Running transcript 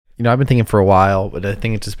I've been thinking for a while, but I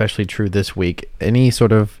think it's especially true this week. Any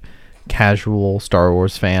sort of casual Star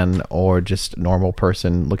Wars fan or just normal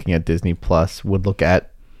person looking at Disney Plus would look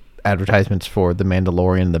at advertisements for The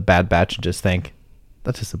Mandalorian, The Bad Batch, and just think,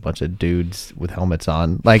 that's just a bunch of dudes with helmets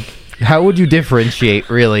on. Like, how would you differentiate,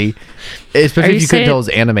 really? Especially if you couldn't tell it was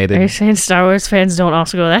animated. Are you saying Star Wars fans don't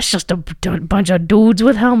also go, that's just a bunch of dudes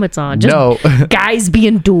with helmets on? Just no. Guys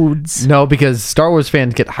being dudes. No, because Star Wars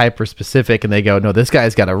fans get hyper specific and they go, no, this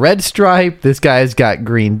guy's got a red stripe. This guy's got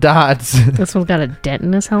green dots. This one's got a dent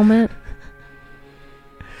in his helmet.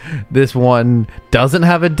 This one doesn't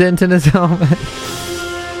have a dent in his helmet.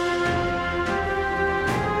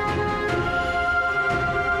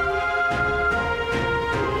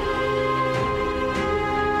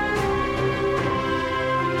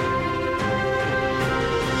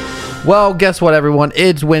 Well, guess what, everyone?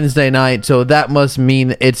 It's Wednesday night, so that must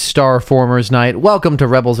mean it's Starformers night. Welcome to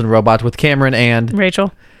Rebels and Robots with Cameron and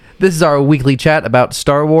Rachel. This is our weekly chat about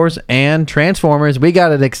Star Wars and Transformers. We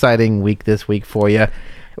got an exciting week this week for you.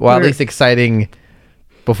 Well, at least exciting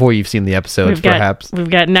before you've seen the episodes, perhaps. We've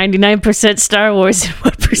got 99% Star Wars and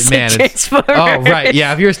 1% Transformers. Oh, right.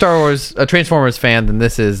 Yeah, if you're a Transformers fan, then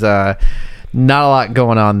this is... not a lot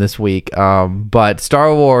going on this week, but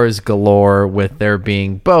Star Wars galore, with there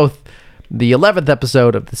being both the 11th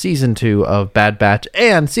episode of the season 2 of Bad Batch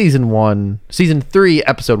and season 3,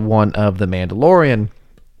 episode 1 of The Mandalorian.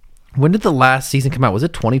 When did the last season come out? Was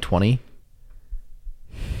it 2020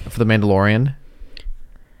 for The Mandalorian?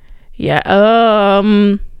 Yeah, I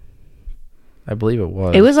believe it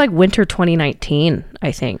was. It was like winter 2019,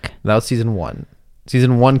 I think. That was season 1.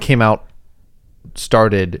 Season 1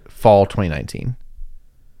 started fall 2019.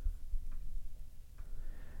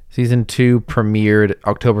 Season 2 premiered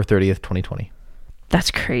October 30th, 2020.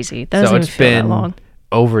 That's crazy. That doesn't even feel that long.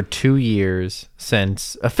 Over 2 years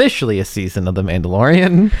since officially a season of The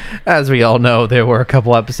Mandalorian. As we all know, there were a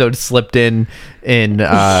couple episodes slipped in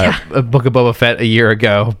a Book of Boba Fett a year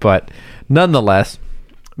ago, but nonetheless,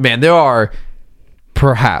 man, there are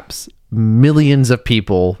perhaps millions of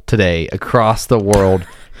people today across the world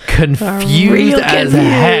confused as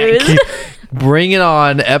heck. Bringing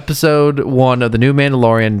on episode 1 of the new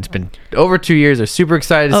Mandalorian. It's been over 2 years. They're super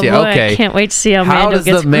excited to see. Boy, okay, I can't wait to see how Mando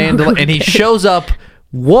gets Mandalorian. And he shows up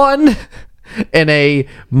in a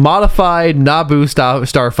modified Naboo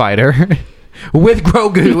starfighter with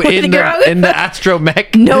Grogu in the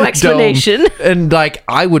astromech. No explanation. Dome. And like,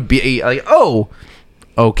 I would be like, oh.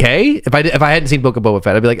 Okay, if I hadn't seen Book of Boba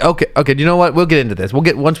Fett, I'd be like, okay. You know what? We'll get into this.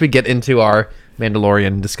 Once we get into our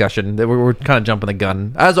Mandalorian discussion. We're kind of jumping the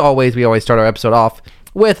gun. As always, we always start our episode off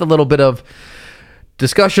with a little bit of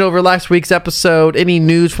discussion over last week's episode. Any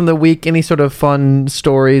news from the week? Any sort of fun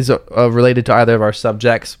stories related to either of our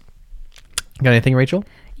subjects? Got anything, Rachel?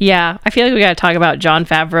 Yeah, I feel like we got to talk about Jon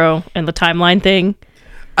Favreau and the timeline thing.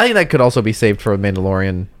 I think that could also be saved for a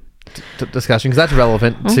Mandalorian discussion because that's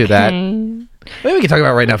relevant to that. Maybe we can talk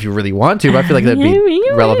about it right now if you really want to, but I feel like that'd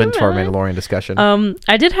be relevant to our Mandalorian discussion.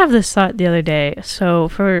 I did have this thought the other day. So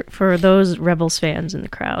for those Rebels fans in the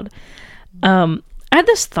crowd, I had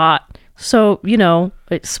this thought. So,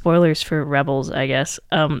 spoilers for Rebels, I guess.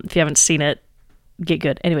 If you haven't seen it, get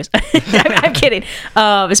good. Anyways, I'm kidding.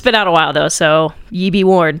 It's been out a while though, so ye be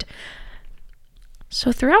warned.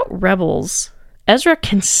 So throughout Rebels, Ezra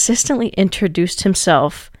consistently introduced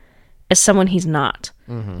himself as someone he's not.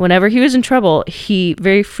 Mm-hmm. Whenever he was in trouble, he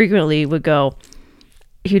very frequently would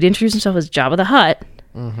introduce himself as Jabba the Hutt,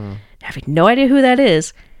 having no idea who that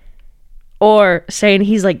is, or saying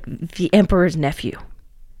he's like the Emperor's nephew.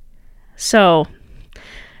 So,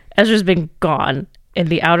 Ezra's been gone in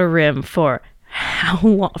the Outer Rim for how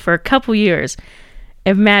long? For a couple years.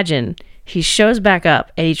 Imagine he shows back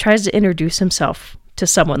up and he tries to introduce himself to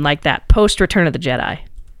someone like that post Return of the Jedi,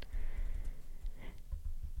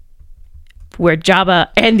 where Jabba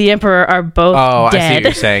and the Emperor are both dead. I see what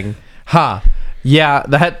you're saying.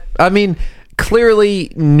 Yeah,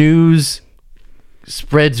 clearly news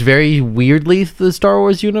spreads very weirdly through the Star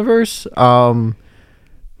Wars universe.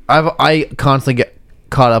 I constantly get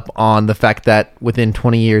caught up on the fact that within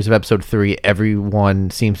 20 years of episode 3, everyone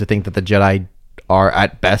seems to think that the Jedi are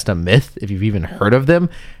at best a myth, if you've even heard of them.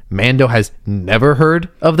 Mando has never heard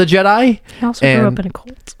of the Jedi. He also grew up in a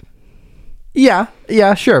cult. Yeah,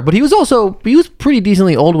 sure. But he was pretty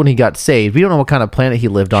decently old when he got saved. We don't know what kind of planet he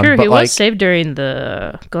lived on. Sure, but he was saved during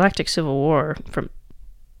the Galactic Civil War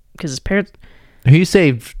because his parents... He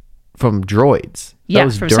saved from droids. Yeah,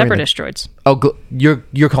 from Separatist droids. Oh,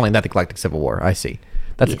 you're calling that the Galactic Civil War. I see.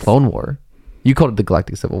 That's a Clone War. You called it the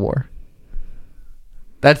Galactic Civil War.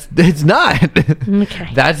 It's not. Okay.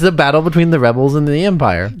 That's the battle between the rebels and the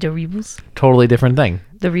Empire. The rebels. Totally different thing.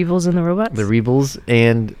 The rebels and the robots. The rebels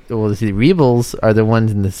the rebels are the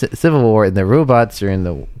ones in the Civil War, and the robots are in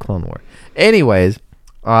the Clone War. Anyways,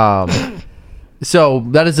 so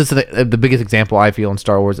that is just the biggest example I feel in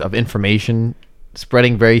Star Wars of information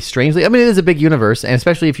spreading very strangely. I mean, it is a big universe, and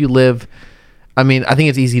especially if you live. I mean, I think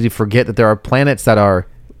it's easy to forget that there are planets that are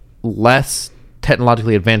less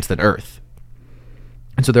technologically advanced than Earth.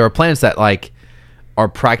 And so there are planets that like are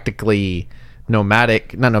practically not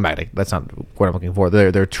nomadic. That's not what I'm looking for.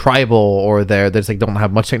 They're tribal, or they're just like don't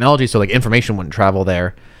have much technology, so like information wouldn't travel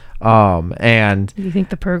there. And do you think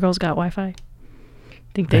the Purgles got Wi-Fi?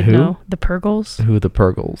 Think they'd know the Purgles? Who are the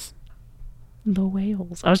Purgles? The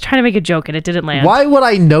whales. I was trying to make a joke and it didn't land. Why would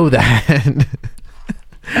I know that?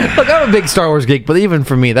 Look, I'm a big Star Wars geek, but even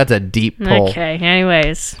for me, that's a deep pull. Okay.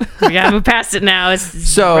 Anyways, we gotta move past it now.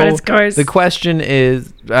 It's run its course. The question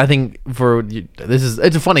is, I think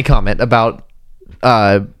it's a funny comment about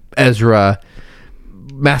Ezra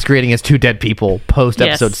masquerading as two dead people post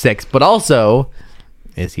episode 6, but also,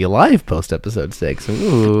 is he alive post episode 6?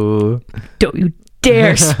 Ooh. Don't you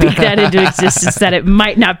dare speak that into existence that it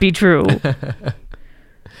might not be true.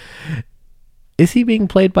 Is he being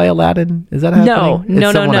played by Aladdin? Is that happening? No,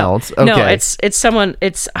 it's someone else. Okay. No, it's someone.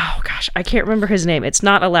 It's oh gosh, I can't remember his name. It's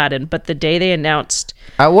not Aladdin, but the day they announced,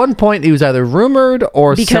 at one point he was either rumored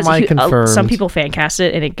or semi-confirmed. Some people fan cast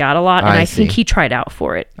it, and it got a lot. And I think he tried out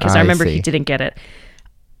for it because I remember he didn't get it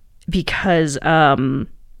because I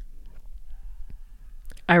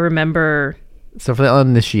remember. So for the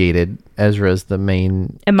uninitiated, Ezra's the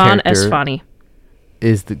main. Iman Esfani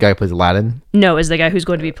is the guy who plays Aladdin. No, is the guy who's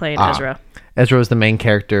going to be playing Ezra. Ezra was the main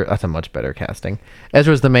character. That's a much better casting.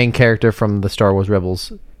 Ezra was the main character from the Star Wars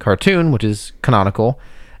Rebels cartoon, which is canonical,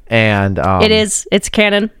 and it is. It's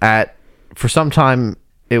canon. For some time,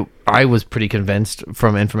 I was pretty convinced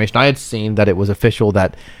from information I had seen that it was official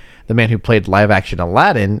that the man who played live-action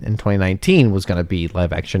Aladdin in 2019 was going to be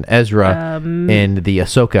live-action Ezra in the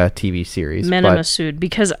Ahsoka TV series. Mena Massoud,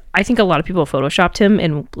 because I think a lot of people photoshopped him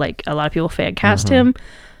and like a lot of people fan cast him.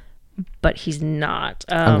 But he's not.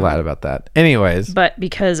 I'm glad about that. Anyways. But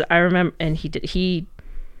because I remember, and he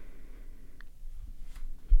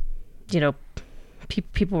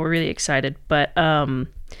people were really excited. But I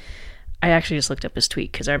actually just looked up his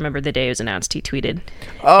tweet because I remember the day it was announced, he tweeted.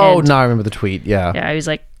 Oh, no, I remember the tweet. Yeah. Yeah, I was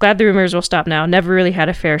like, glad the rumors will stop now. Never really had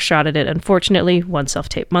a fair shot at it, unfortunately. One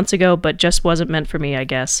self-tape months ago, but just wasn't meant for me, I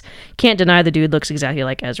guess. Can't deny the dude looks exactly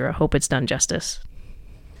like Ezra. Hope it's done justice.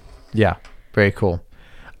 Yeah, very cool.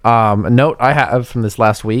 A note I have from this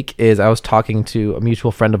last week is I was talking to a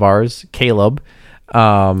mutual friend of ours, Caleb.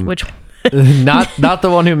 Which not the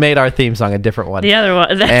one who made our theme song, a different one. The other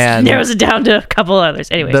one. That narrows it down to a couple others.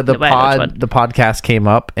 Anyways, the podcast came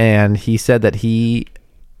up, and he said that he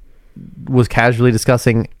was casually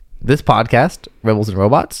discussing this podcast, Rebels and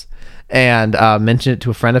Robots, and mentioned it to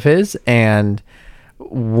a friend of his, and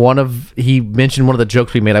he mentioned one of the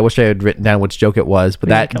jokes we made. I wish I had written down which joke it was, but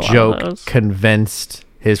that joke convinced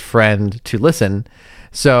his friend to listen.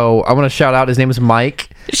 So I want to shout out, his name is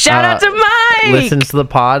Mike. Shout out to Mike! Listens to the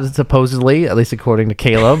pod, supposedly, at least according to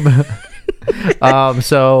Caleb.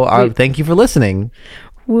 Thank you for listening.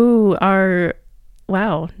 Woo,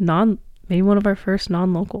 maybe one of our first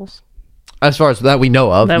non-locals. As far as that we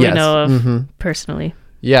know of. We know of personally.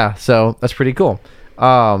 Yeah, so that's pretty cool.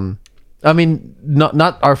 I mean,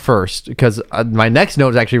 not our first, because my next note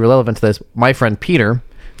is actually relevant to this. My friend Peter,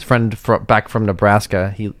 his friend back from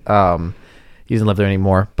Nebraska, he doesn't live there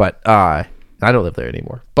anymore, but I don't live there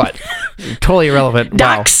anymore, but totally irrelevant.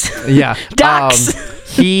 Ducks. Wow. Yeah. Ducks.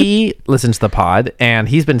 He listens to the pod, and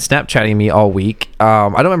he's been Snapchatting me all week. I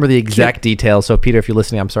don't remember the exact details, so Peter, if you're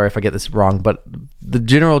listening, I'm sorry if I get this wrong, but the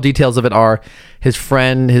general details of it are his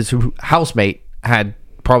friend, his housemate,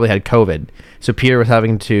 probably had COVID, so Peter was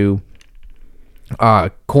having to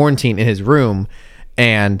quarantine in his room,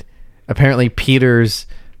 and apparently Peter's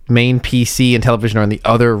main PC and television are in the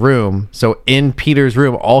other room. So in Peter's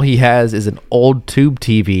room, all he has is an old tube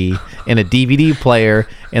TV and a DVD player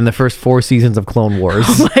and the first 4 seasons of Clone Wars.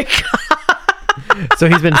 Oh my god! So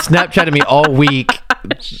he's been Snapchatting me all week,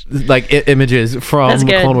 like images from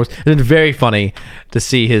Clone Wars. It's been very funny to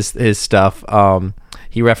see his stuff.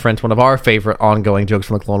 He referenced one of our favorite ongoing jokes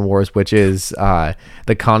from the Clone Wars, which is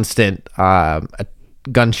the constant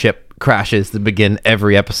gunship crashes that begin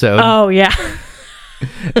every episode. Oh yeah.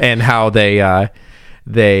 And how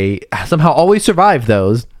they somehow always survive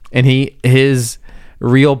those. And his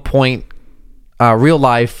real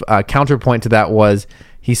life counterpoint to that was,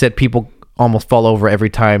 he said people almost fall over every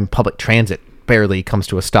time public transit barely comes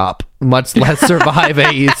to a stop, much less survive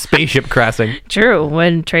a spaceship crashing. True.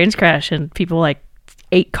 When trains crash and people like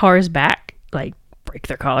 8 cars back, like break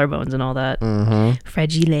their collarbones and all that.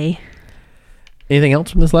 Fragile. Anything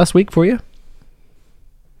else from this last week for you?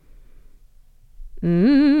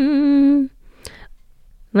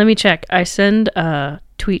 Let me check. I send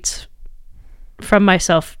tweets from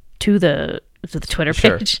myself to the Twitter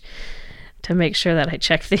page to make sure that I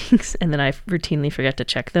check things, and then I routinely forget to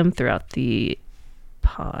check them throughout the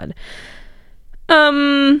pod.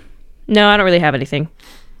 No, I don't really have anything.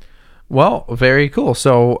 Well, very cool.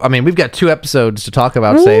 So, I mean, we've got 2 episodes to talk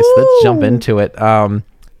about today, so let's jump into it.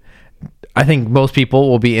 I think most people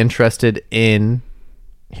will be interested in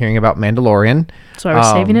hearing about Mandalorian. So I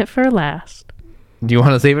was saving it for last. Do you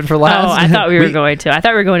want to save it for last? Oh, I thought we were going to. I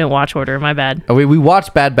thought we were going in watch order. My bad. We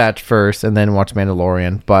watched Bad Batch first and then watched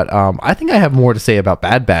Mandalorian. But I think I have more to say about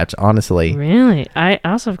Bad Batch, honestly. Really? I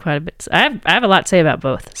also have quite a bit. I have a lot to say about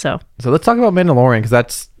both. So let's talk about Mandalorian, because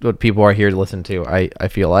that's what people are here to listen to, I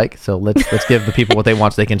feel like. So let's give the people what they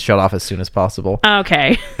want so they can shut off as soon as possible.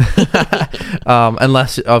 Okay.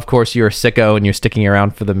 Unless, of course, you're a sicko and you're sticking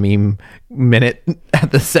around for the meme minute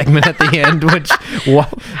at the segment at the end, which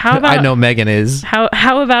I know Megan is.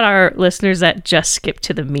 How about our listeners that just skip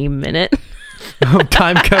to the meme minute?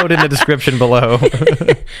 Time code in the description below.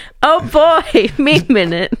 Oh boy, meme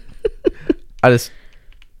minute. This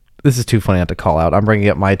is too funny not to call out. I'm bringing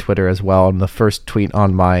up my Twitter as well, and the first tweet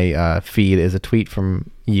on my feed is a tweet from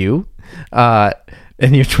you. And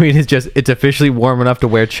your tweet is just, it's officially warm enough to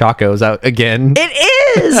wear chacos out again.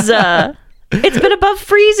 It is! It's been above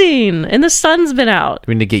freezing, and the sun's been out.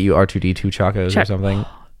 We need to get you R2D2 chacos or something.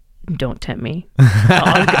 Don't tempt me.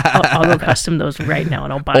 I'll go custom those right now,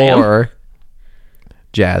 and I'll buy them. Or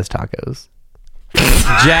jazz tacos.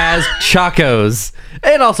 Jazz chacos.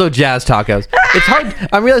 And also jazz tacos. It's hard.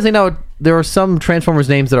 I'm realizing now there are some Transformers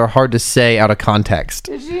names that are hard to say out of context.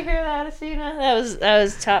 Did you hear that, Asina? That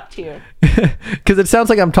was top tier. Because it sounds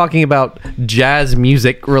like I'm talking about jazz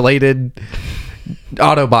music related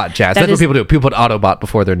Autobot jazz. That's what people do. People put Autobot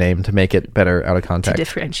before their name to make it better out of context. To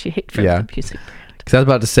differentiate from the music brand. Because I was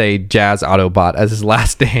about to say Jazz Autobot as his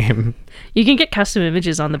last name. You can get custom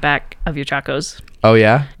images on the back of your chacos. Oh,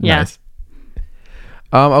 yeah? Yeah. Nice.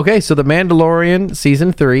 Okay, so The Mandalorian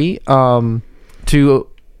Season 3. To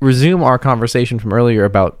resume our conversation from earlier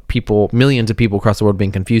about millions of people across the world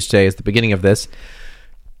being confused today is the beginning of this.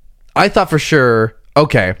 I thought for sure,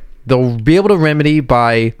 okay, they'll be able to remedy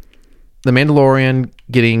by The Mandalorian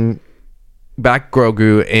getting back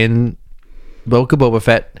Grogu in Book of Boba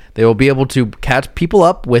Fett. They will be able to catch people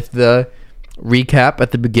up with the recap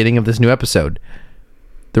at the beginning of this new episode.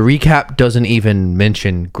 The recap doesn't even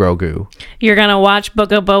mention Grogu. You're going to watch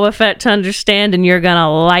Book of Boba Fett to understand, and you're going to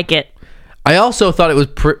like it. I also thought it was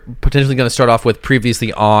potentially going to start off with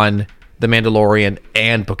previously on The Mandalorian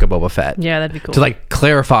and Book of Boba Fett. Yeah, that'd be cool. To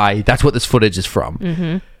clarify, that's what this footage is from.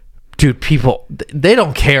 Mm-hmm. Dude, people, they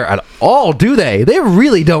don't care at all, do they? They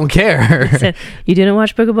really don't care. Said, you didn't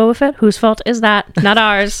watch Book of Boba Fett? Whose fault is that? Not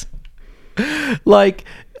ours. It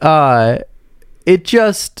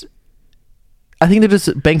just... I think they're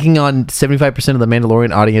just banking on 75% of the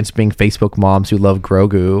Mandalorian audience being Facebook moms who love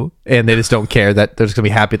Grogu, and they just don't care that they're just going to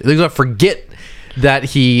be happy. They're going to forget that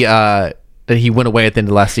he went away at the end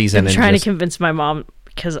of last season. I'm trying to convince my mom,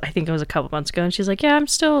 because I think it was a couple months ago, and she's like, yeah, I'm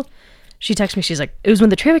still... She texted me, she's like, it was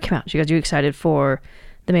when the trailer came out. She goes, you excited for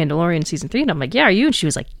The Mandalorian Season 3? And I'm like, yeah, are you? And she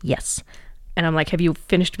was like, yes. And I'm like, have you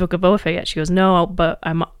finished Book of Boba Fett yet? She goes, no, but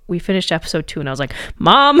we finished episode 2. And I was like,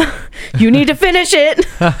 Mom, you need to finish it.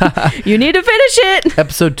 You need to finish it.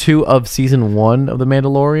 Episode 2 of Season 1 of The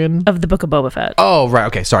Mandalorian? Of the Book of Boba Fett. Oh, right.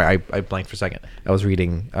 Okay, sorry. I blanked for a second. I was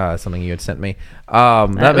reading something you had sent me.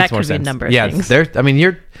 That makes more sense. Be a number of things.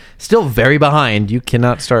 You're still very behind. You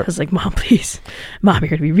cannot start... I was like, Mom, please. Mom, you're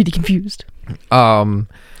going to be really confused.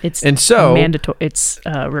 It's mandatory. It's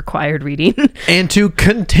required reading. And to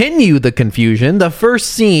continue the confusion, the first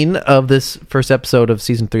scene of this first episode of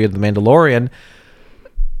Season 3 of The Mandalorian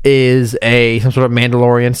is some sort of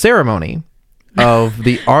Mandalorian ceremony of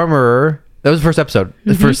the armorer. That was the first episode,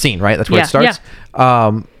 the first scene, right? That's where it starts.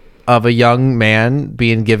 Yeah. Of a young man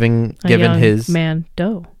being given his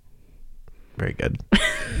Mando. Very good.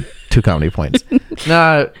 2 comedy points.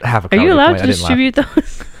 No, half a comedy point. Are you allowed to distribute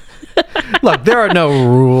those? Look, there are no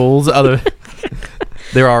rules.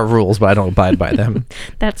 There are rules, but I don't abide by them.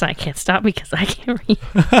 I can't stop because I can't read.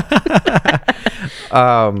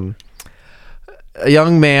 A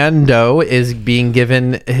young man, Doe, is being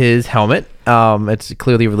given his helmet. It's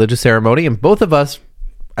clearly a religious ceremony, and both of us,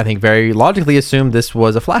 I think, very logically assumed this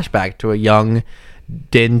was a flashback to a young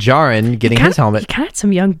Din Djarin getting his helmet. He kind of had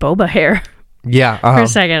some young Boba hair. Yeah. For a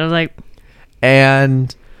second, I was like,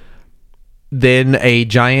 and then a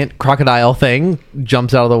giant crocodile thing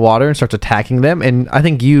jumps out of the water and starts attacking them. And I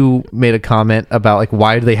think you made a comment about like,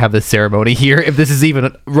 why do they have this ceremony here if this is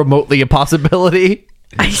even remotely a possibility?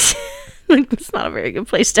 like, it's not a very good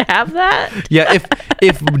place to have that. Yeah,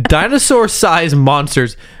 if dinosaur-sized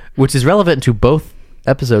monsters, which is relevant to both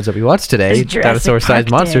episodes that we watched today, dinosaur-sized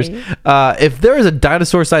monsters. If there is a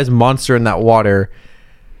dinosaur-sized monster in that water,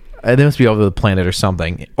 they must be over the planet or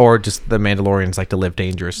something, or just the Mandalorians like to live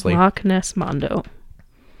dangerously. Loch Ness Mondo.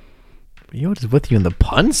 You know what is with you in the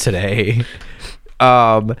puns today?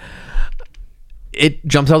 It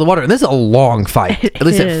jumps out of the water, and this is a long fight. At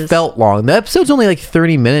least it felt long. The episode's only like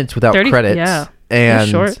 30 minutes without credits. Yeah, and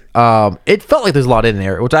short. It felt like there's a lot in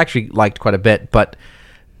there, which I actually liked quite a bit. But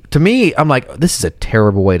to me, I'm like, this is a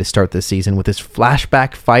terrible way to start this season with this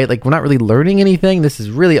flashback fight. Like, we're not really learning anything. This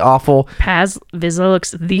is really awful. Paz Vizsla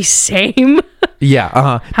looks the same.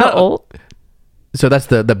 Yeah. How old? So that's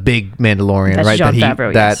the big Mandalorian, that's right? Jon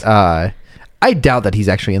Favreau, yes. I doubt that he's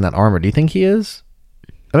actually in that armor. Do you think he is?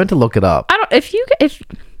 I meant to look it up. I don't. If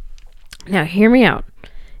now, hear me out.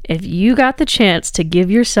 If you got the chance to give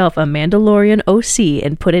yourself a Mandalorian OC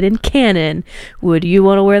and put it in canon, would you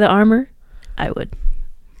want to wear the armor? I would.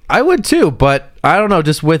 I would too, but I don't know.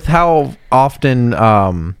 Just with how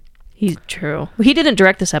often he's true. He didn't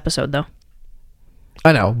direct this episode though.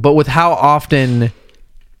 I know, but with how often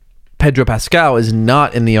Pedro Pascal is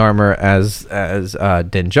not in the armor as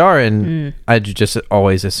Din Djarin, I just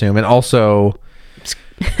always assume, and also.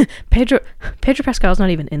 Pedro Pascal's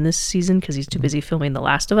not even in this season because he's too busy filming The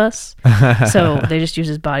Last of Us. So they just use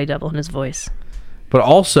his body double and his voice. But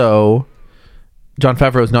also, Jon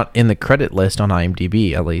Favreau is not in the credit list on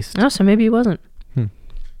IMDb, at least. Oh, so maybe he wasn't.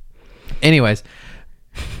 Anyways,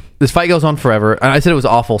 this fight goes on forever. And I said it was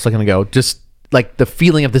awful a second ago. Just like the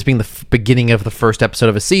feeling of this being the beginning of the first episode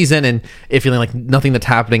of a season, and it feeling like nothing that's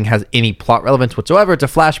happening has any plot relevance whatsoever. It's a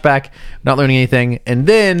flashback, not learning anything. And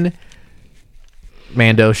then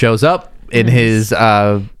Mando shows up in his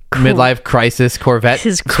midlife crisis Corvette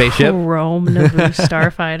spaceship, chrome Naboo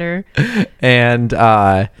starfighter,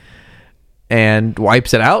 and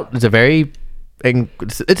wipes it out.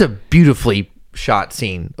 It's a beautifully shot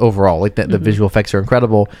scene overall. Like the visual effects are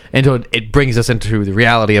incredible, and so it brings us into the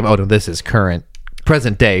reality of, oh no, this is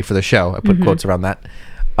present day for the show. I put quotes around that.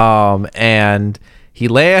 And he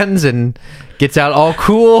lands and gets out all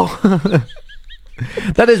cool.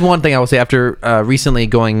 That is one thing I will say after recently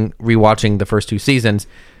rewatching the first two seasons.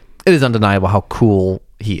 It is undeniable how cool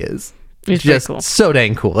he is. It's just cool. So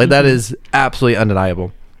dang cool. Like that is absolutely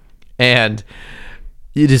undeniable. And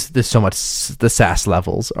there's so much, the sass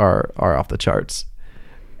levels are off the charts.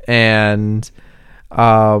 And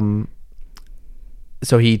so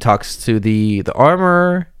he talks to the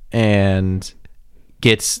armor and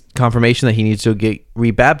gets confirmation that he needs to get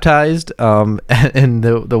rebaptized in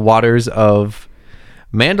the waters of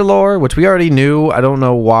Mandalore, which we already knew. I don't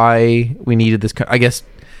know why we needed this. I guess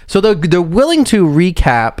so. They're willing to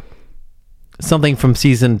recap something from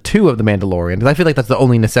season 2 of The Mandalorian, because I feel like that's the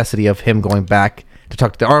only necessity of him going back to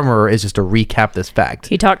talk to the armorer is just to recap this fact.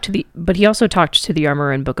 But he also talked to the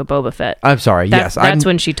armorer in Book of Boba Fett. I'm sorry. Yes, that's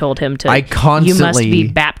when she told him to. I constantly you must be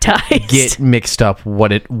baptized. Get mixed up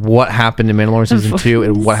what happened in Mandalorian season 2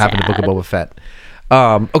 and what happened in Book of Boba Fett.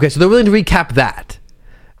 Okay, so they're willing to recap that,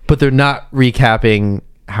 but they're not recapping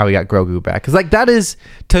how he got Grogu back. Because that is,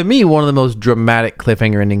 to me, one of the most dramatic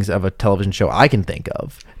cliffhanger endings of a television show I can think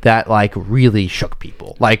of that really shook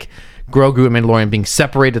people. Like Grogu and Mandalorian being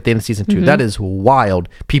separated at the end of season 2. That is wild.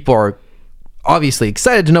 People are obviously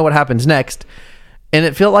excited to know what happens next, and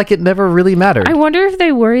it felt like it never really mattered. I wonder if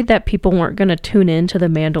they worried that people weren't going to tune in to The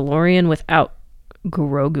Mandalorian without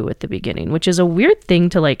Grogu at the beginning, which is a weird thing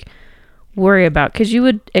to worry about, because you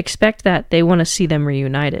would expect that they want to see them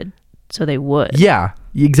reunited, so they would. Yeah,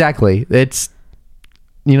 exactly. It's,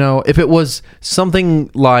 if it was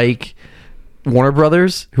something like Warner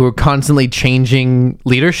Brothers, who are constantly changing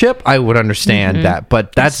leadership, I would understand that,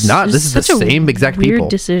 but this is the same exact weird people.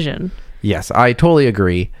 Decision. Yes, I totally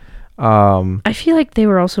agree. I feel like they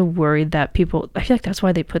were also worried that people, I feel like that's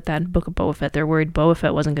why they put that in Book of Boba Fett. They're worried Boba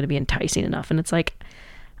Fett wasn't going to be enticing enough, and it's like,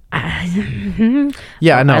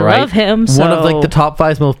 yeah, I know, I right? love him. So one of the top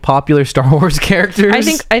 5 most popular Star Wars characters.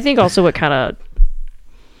 I think also what kind of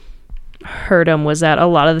hurt him was that a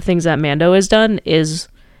lot of the things that Mando has done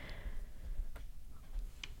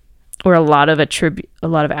or a lot of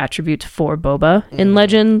attributes for Boba in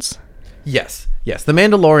Legends. Yes. The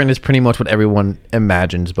Mandalorian is pretty much what everyone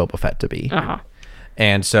imagines Boba Fett to be.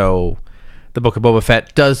 And so the Book of Boba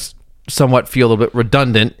Fett does somewhat feel a little bit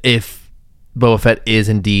redundant if Boba Fett is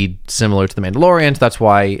indeed similar to the Mandalorians. That's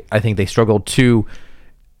why I think they struggled to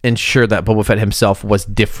ensure that Boba Fett himself was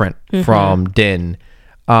different from Din.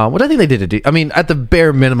 What I think they did to do. I mean, at the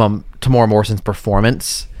bare minimum, Tamora Morrison's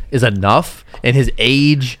performance is enough, and his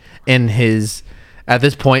age and his, at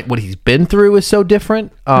this point, what he's been through is so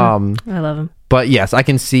different. I love him. But yes, I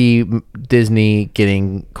can see Disney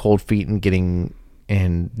getting cold feet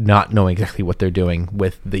and not knowing exactly what they're doing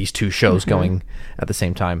with these two shows going at the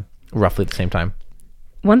same time, roughly at the same time.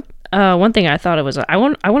 One thing I thought it was, I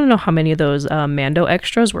want to know how many of those Mando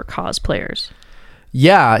extras were cosplayers.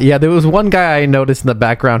 Yeah. There was one guy I noticed in the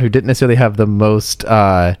background who didn't necessarily have the most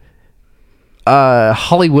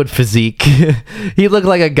Hollywood physique. He looked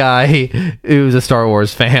like a guy who's a Star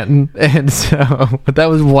Wars fan, and so but that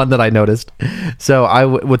was one that I noticed.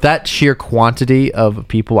 So with that sheer quantity of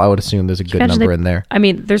people, I would assume there's a good number in there. I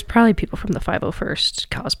mean, there's probably people from the 501st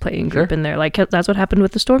cosplaying group in there. Like that's what happened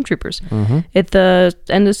with the Stormtroopers at the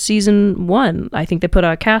end of season 1. I think they put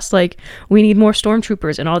out a cast like, we need more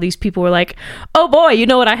Stormtroopers, and all these people were like, oh boy, you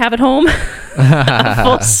know what I have at home? A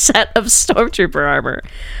full set of Stormtrooper armor.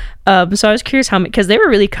 So I was curious how many, because they were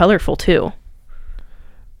really colorful too.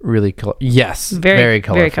 Yes, very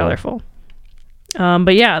colorful. Very colorful.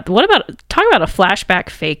 But yeah, talk about a flashback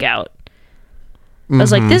fake out. I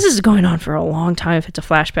was like, this is going on for a long time if it's a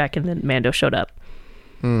flashback, and then Mando showed up.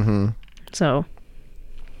 So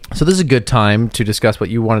this is a good time to discuss what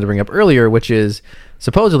you wanted to bring up earlier, which is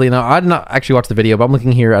supposedly, now I did not actually watch the video, but I'm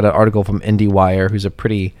looking here at an article from IndieWire, who's a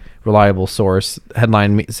pretty reliable source.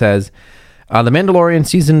 Headline says, The Mandalorian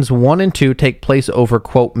seasons 1 and 2 take place over,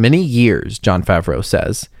 quote, many years, Jon Favreau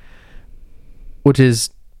says, which is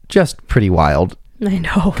just pretty wild. I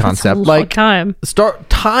know. Concept. That's a long time.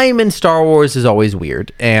 Time in Star Wars is always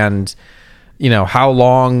weird. And, you know, how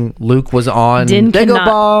long Luke was on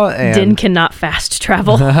Dagobah. Din cannot fast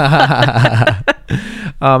travel. How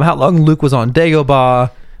long Luke was on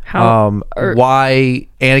Dagobah. Why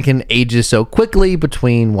Anakin ages so quickly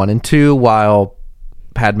between 1 and 2 while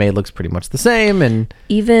Padme looks pretty much the same, and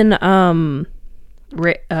even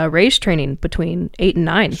Rey's training between 8 and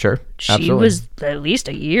 9. Sure, she absolutely. was at least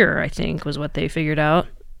a year, I think, was what they figured out.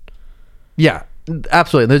 Yeah,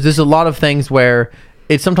 absolutely. There's a lot of things where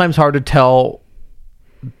it's sometimes hard to tell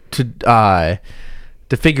to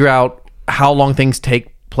figure out how long things take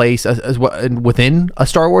place as within a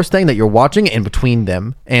Star Wars thing that you're watching and between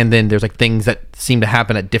them, and then there's like things that seem to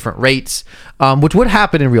happen at different rates, which would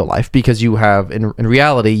happen in real life because you have in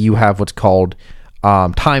reality you have what's called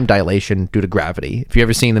time dilation due to gravity. If you've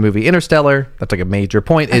ever seen the movie Interstellar, that's like a major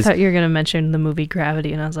point. I thought you were going to mention the movie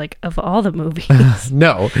Gravity, and I was like, of all the movies.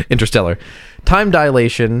 No, Interstellar. Time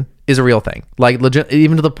dilation is a real thing, like legit,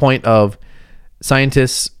 even to the point of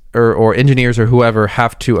scientists or engineers or whoever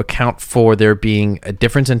have to account for there being a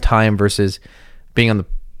difference in time versus being on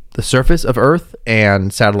the surface of Earth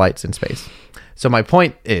and satellites in space. So my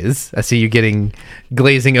point is, I see you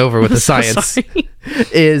glazing over with the science,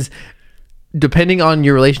 is depending on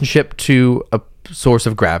your relationship to a source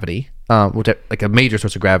of gravity, like a major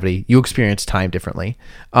source of gravity, you experience time differently.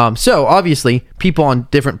 So obviously people on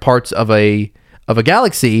different parts of a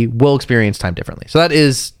galaxy will experience time differently. So that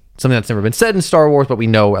is something that's never been said in Star Wars, but we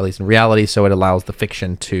know at least in reality, so it allows the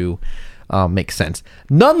fiction to make sense.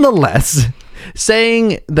 Nonetheless,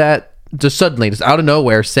 saying that just suddenly, just out of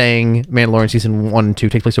nowhere, saying Mandalorian season 1 and 2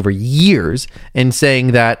 take place over years, and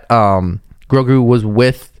saying that Grogu was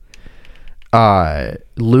with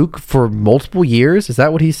Luke for multiple years, is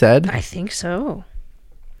that what he said? I think so.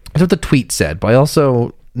 That's what the tweet said, but I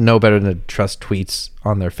also know better than to trust tweets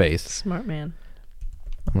on their face. Smart man.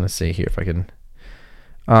 I'm going to see here if I can...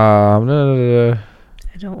 I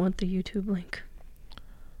don't want the YouTube link.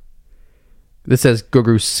 This says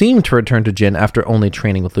Grogu seemed to return to Jin after only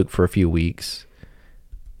training with Luke for a few weeks,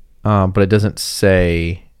 but it doesn't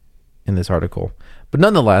say in this article. But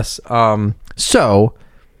nonetheless, so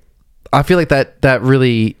I feel like that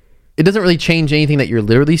really, it doesn't really change anything that you're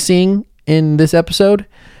literally seeing in this episode,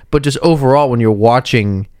 but just overall when you're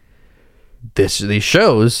watching these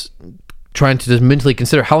shows, trying to just mentally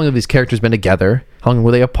consider how long have these characters been together, how long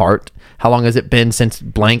were they apart, how long has it been since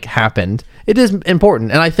blank happened. It is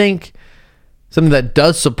important, and I think something that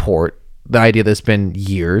does support the idea that it's been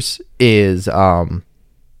years is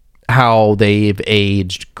how they've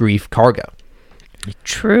aged Grief Karga.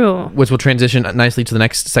 True. Which will transition nicely to the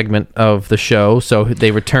next segment of the show. So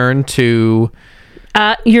they return to...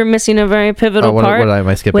 you're missing a very pivotal part. What am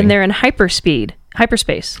I skipping? When they're in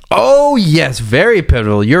hyperspace. Oh, yes. Very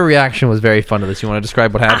pivotal. Your reaction was very fun to this. You want to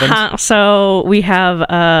describe what happened? So we have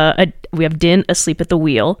Din asleep at the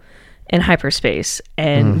wheel in hyperspace,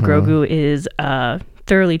 and Grogu is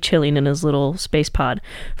thoroughly chilling in his little space pod.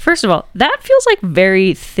 First of all, that feels like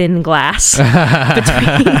very thin glass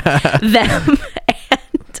between them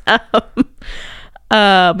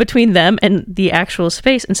and between them and the actual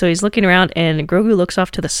space. And so he's looking around, and Grogu looks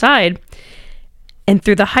off to the side, and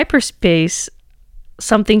through the hyperspace,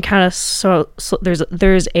 something kind of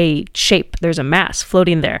there's a shape, there's a mass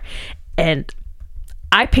floating there, and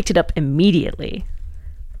I picked it up immediately,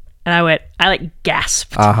 and I like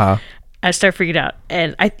gasped. I started freaking out,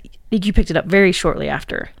 and I think you picked it up very shortly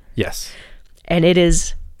after. Yes. And it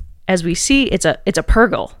is, as we see, it's a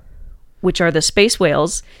Purrgil, which are the space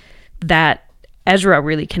whales that Ezra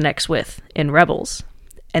really connects with in Rebels.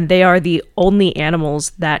 And they are the only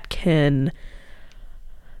animals that can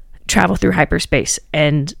travel through hyperspace.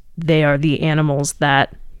 And they are the animals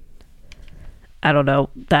that, I don't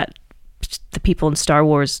know, that the people in Star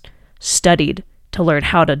Wars studied to learn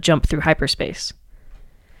how to jump through hyperspace.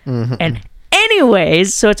 Mm-hmm. And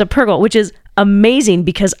anyways, so it's a Purrgil, which is amazing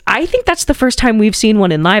because I think that's the first time we've seen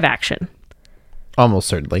one in live action. Almost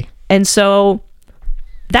certainly. And so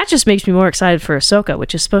that just makes me more excited for Ahsoka,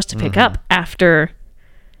 which is supposed to pick up after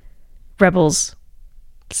Rebels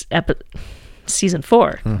season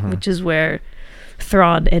 4, which is where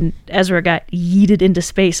Thrawn and Ezra got yeeted into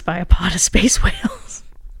space by a pod of space whales.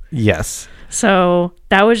 Yes. So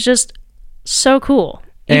that was just so cool.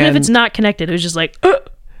 Even if it's not connected, it was just like...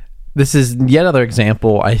 This is yet another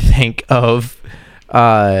example, I think, of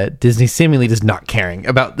Disney seemingly just not caring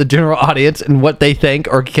about the general audience and what they think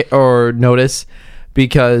or notice.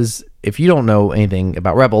 Because if you don't know anything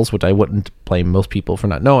about Rebels, which I wouldn't blame most people for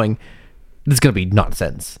not knowing, it's going to be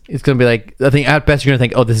nonsense. It's going to be like, I think at best you're going to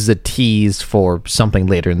think, oh, this is a tease for something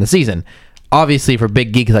later in the season. Obviously, for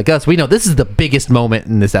big geeks like us, we know this is the biggest moment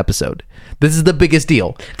in this episode. This is the biggest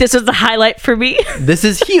deal. This was the highlight for me. This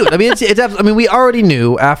is huge. I mean, I mean, we already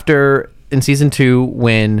knew in season 2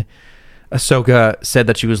 when Ahsoka said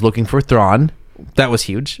that she was looking for Thrawn. That was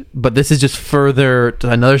huge. But this is just further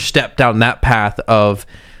another step down that path of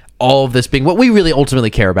all of this being what we really ultimately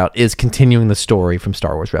care about is continuing the story from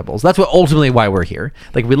Star Wars Rebels. That's what ultimately why we're here.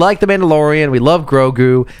 Like, we like The Mandalorian, we love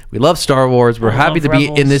Grogu, we love Star Wars, we're happy to be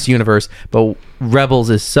in this universe, but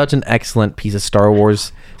Rebels is such an excellent piece of Star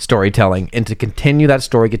Wars storytelling, and to continue that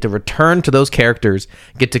story, get to return to those characters,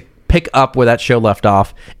 get to pick up where that show left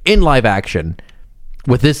off in live action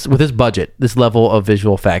with this budget, this level of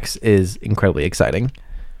visual effects is incredibly exciting.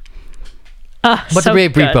 But so a very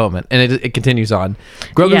brief moment, and it continues on.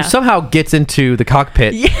 Grogu somehow gets into the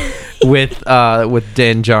cockpit with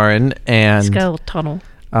Din Djarin, and he's got a little tunnel.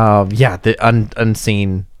 The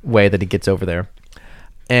unseen way that he gets over there,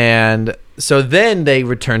 and so then they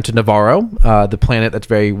return to Navarro, the planet that's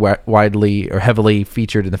very widely or heavily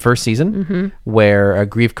featured in the first season, where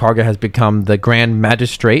Grief Karga has become the Grand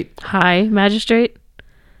Magistrate. High Magistrate.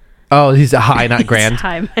 Oh, he's a high, not grand.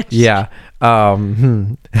 High Magistrate. Yeah.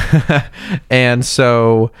 And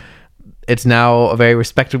so it's now a very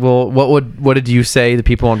respectable. What did you say the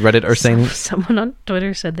people on Reddit are saying? Someone on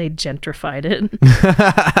Twitter said they gentrified it.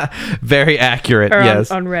 Very accurate. Or yes.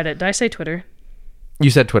 On Reddit. Did I say Twitter? You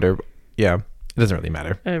said Twitter. Yeah. It doesn't really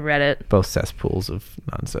matter. Reddit. Both cesspools of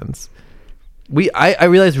nonsense. I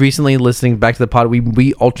realized recently listening back to the pod,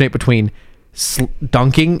 we alternate between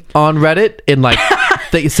dunking on Reddit and like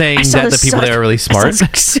saying that the people there are really smart. That's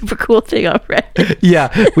a super cool thing on Reddit. Yeah,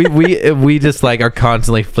 we just like are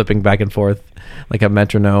constantly flipping back and forth like a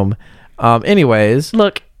metronome. Anyways,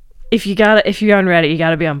 look, if you're on Reddit, you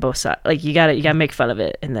gotta be on both sides. Like you gotta make fun of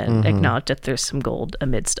it and then acknowledge that there's some gold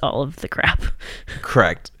amidst all of the crap.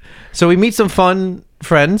 Correct. So we meet some fun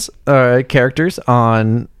friends, characters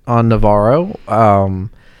on Navarro.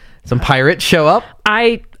 Some pirates show up.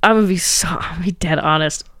 I'm gonna be dead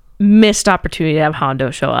honest. Missed opportunity to have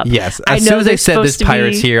Hondo show up. Yes, as soon as they said this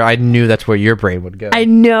pirate's here, I knew that's where your brain would go. I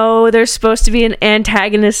know they're supposed to be an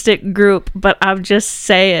antagonistic group, but I'm just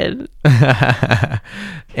saying we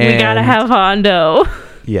gotta have Hondo.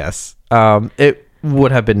 Yes, it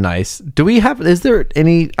would have been nice. Is there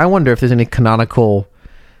any? I wonder if there's any canonical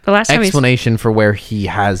explanation for where he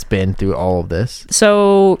has been through all of this.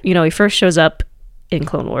 So he first shows up in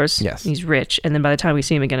Clone Wars. Yes. He's rich. And then by the time we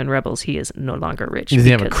see him again in Rebels, he is no longer rich. He doesn't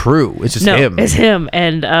have a crew. It's just him. It's him.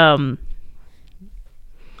 And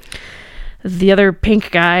the other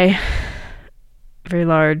pink guy, very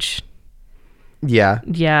large. Yeah.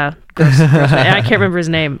 Yeah. Gross. I can't remember his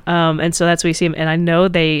name. And so that's where we see him. And I know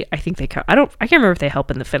I can't remember if they help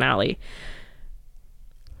in the finale.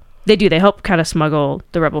 They do. They help kind of smuggle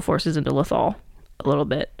the rebel forces into Lothal a little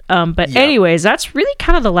bit. Anyways, that's really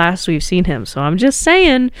kind of the last we've seen him. So I'm just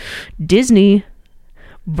saying, Disney,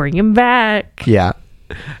 bring him back. Yeah.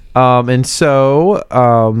 And so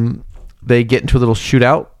they get into a little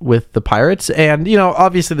shootout with the pirates. And,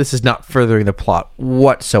 obviously this is not furthering the plot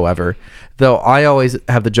whatsoever. Though I always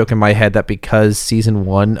have the joke in my head that because season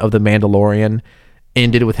 1 of The Mandalorian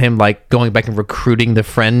ended with him like going back and recruiting the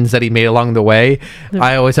friends that he made along the way,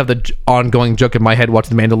 I always have the ongoing joke in my head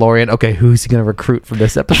watching The Mandalorian. Okay, who's he going to recruit from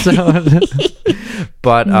this episode?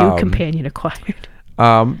 But new companion acquired.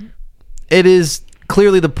 It is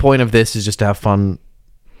clearly the point of this is just to have fun.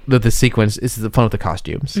 The sequence is the fun with the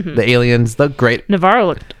costumes. The aliens look great. Navarro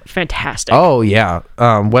looked fantastic. Oh yeah.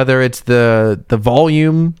 Whether it's the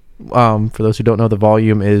volume. For those who don't know, the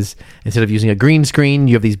volume is, instead of using a green screen,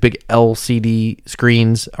 you have these big LCD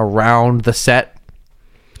screens around the set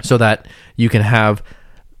so that you can have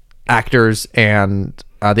actors and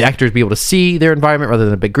the actors be able to see their environment rather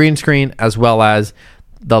than a big green screen, as well as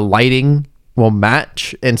the lighting will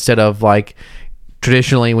match. Instead of like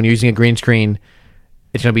traditionally when you're using a green screen,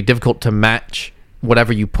 it's going to be difficult to match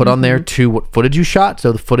whatever you put on there to what footage you shot.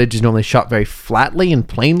 So the footage is normally shot very flatly and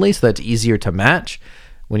plainly, so that's easier to match.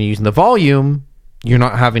 When you're using the volume, you're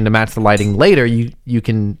not having to match the lighting later. You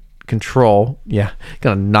can control. Yeah,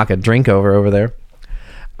 gonna knock a drink over there.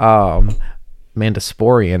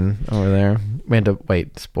 Mandasporian over there.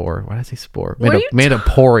 Spore. Why did I say spore?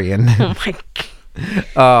 Mandaporian. Oh my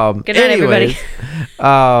god. Good night, everybody.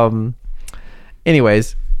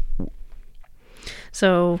 Anyways.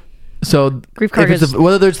 So Grief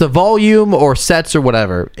whether it's the volume or sets or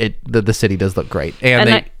whatever, the city does look great.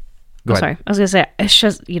 Sorry, I was gonna say it's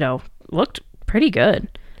just looked pretty good.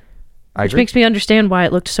 Which makes me understand why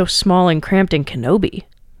it looked so small and cramped in Kenobi.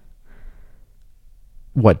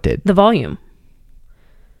 What did? The volume.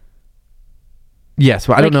 Yes,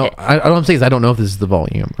 but I don't know. What I'm saying is I don't know if this is the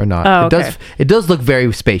volume or not. Oh, okay. It does look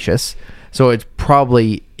very spacious, so it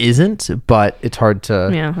probably isn't. But it's hard to.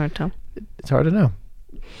 Yeah, hard to tell. It's hard to know.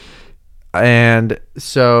 And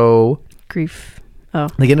so Grief. Oh.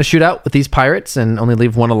 They get in a shootout with these pirates and only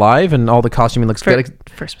leave one alive, and all the costuming looks good.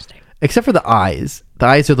 First mistake. Except for the eyes. The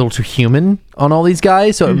eyes are a little too human on all these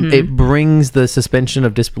guys, so it brings the suspension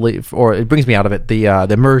of disbelief, or it brings me out of it. The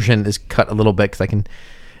immersion is cut a little bit because I can...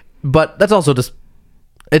 But that's also just...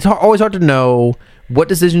 It's always hard to know what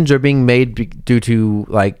decisions are being made due to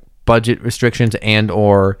like budget restrictions and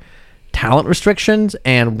or talent restrictions,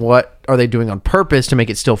 and what are they doing on purpose to make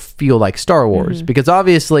it still feel like Star Wars. Because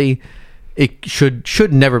obviously... It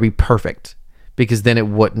should never be perfect, because then it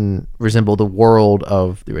wouldn't resemble the world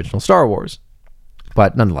of the original Star Wars.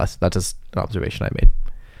 But nonetheless, that's just an observation I made.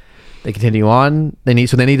 They continue on.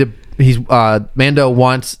 Mando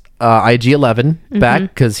wants IG-11 back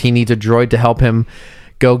because he needs a droid to help him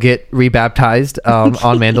go get rebaptized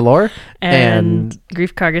on Mandalore. And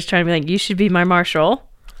Grief Karga's trying to be like, you should be my marshal.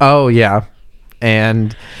 Oh yeah,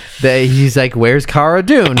 and he's like, where's Cara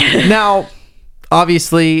Dune now?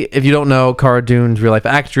 Obviously, if you don't know, Cara Dune's real life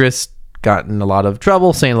actress got in a lot of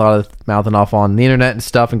trouble, saying a lot of mouthing off on the internet and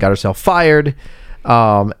stuff, and got herself fired.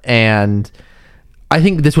 And I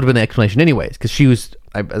think this would have been the explanation anyways, because she was,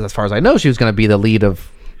 as far as I know, she was going to be the lead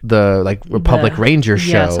of the Republic Ranger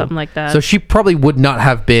show. Yeah, something like that. So she probably would not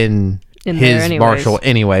have been his marshal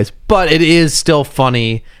anyways. But it is still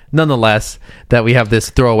funny, nonetheless, that we have this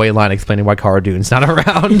throwaway line explaining why Cara Dune's not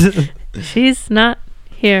around. She's not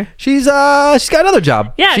here. She's got another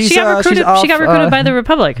job. Yeah, she got recruited. She got recruited by the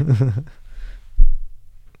Republic.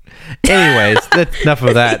 Anyways, that's enough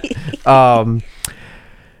of that.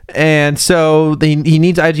 And so he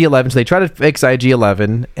needs IG-11, so they try to fix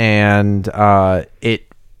IG-11, and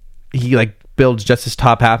he like builds just his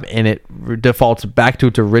top half, and it defaults back to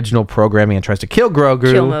its original programming and tries to kill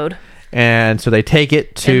Grogu. Kill mode. And so they take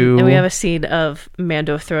it to... And we have a scene of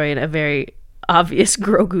Mando throwing a very obvious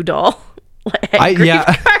Grogu doll.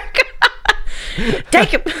 Take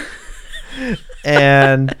him.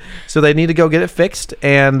 And so they need to go get it fixed,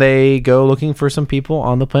 and they go looking for some people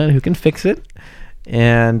on the planet who can fix it.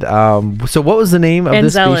 And so what was the name of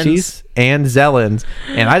this species? Anzellans.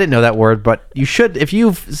 And I didn't know that word, but you should, if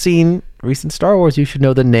you've seen recent Star Wars, you should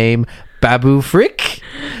know the name Babu Frik.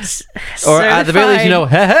 Or at the very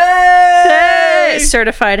least, hey!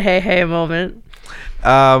 Certified hey moment.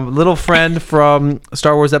 Little friend from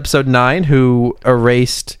Star Wars Episode 9 who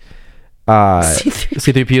erased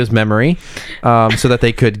C-3PO's memory so that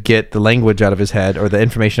they could get the language out of his head, or the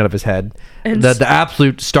information out of his head. And the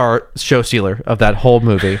absolute show stealer of that whole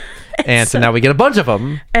movie. And so now we get a bunch of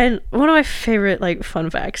them. And one of my favorite fun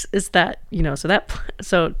facts is that,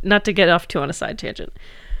 so not to get off too on a side tangent,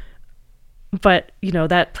 but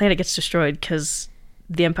that planet gets destroyed because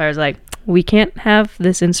the Empire's like, we can't have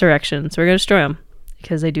this insurrection, so we're going to destroy them,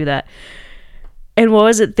 because they do that. And what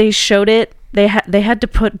was it? They showed it they had to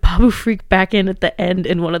put Babu Frik back in at the end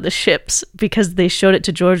in one of the ships because they showed it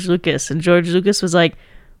to George Lucas, and George Lucas was like,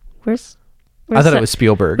 "Where's I thought it was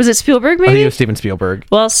Spielberg. Was it Spielberg? I think Maybe it was Steven Spielberg.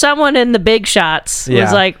 Well, someone in the big shots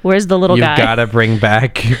was like, "Where's the little guy? You gotta bring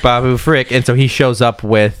back Babu Frik," and so he shows up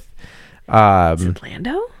with. Is it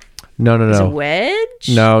Lando? No. Is it Wedge?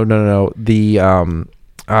 No. The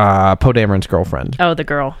Poe Dameron's girlfriend. Oh, the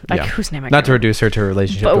girl. Like, whose name? Not to reduce her to a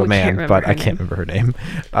relationship to a man, but I can't remember her name.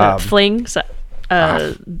 Fling.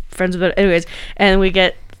 Friends with it. Anyways, and we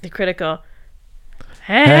get the critical.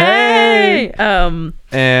 Hey.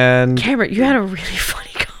 And Cameron, you had a really funny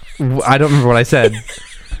comment. I don't remember what I said.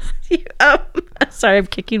 Sorry, I'm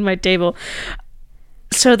kicking my table.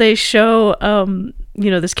 So they show,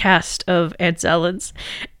 this cast of Aunt Zellens,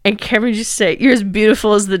 and Cameron just say, "You're as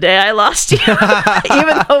beautiful as the day I lost you,"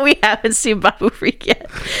 even though we haven't seen Babu Frik yet.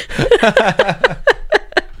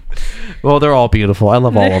 Well, they're all beautiful. I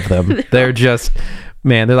love all of them. They're just,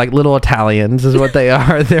 man, they're like little Italians is what they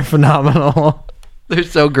are. They're phenomenal. They're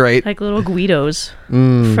so great. Like little Guidos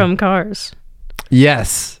from Cars.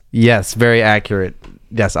 Yes, very accurate.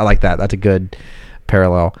 Yes, I like that. That's a good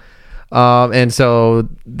parallel. And so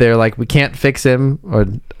they're like, we can't fix him, or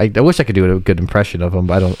I wish I could do a good impression of him,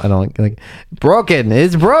 but I don't like broken.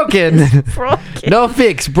 It's broken. It's broken. No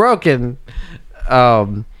fix, broken.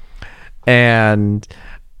 And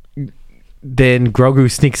then Grogu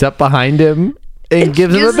sneaks up behind him and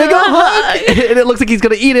gives him a big hug. And it looks like he's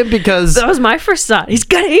gonna eat him because that was my first thought. He's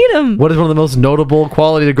gonna eat him. What is one of the most notable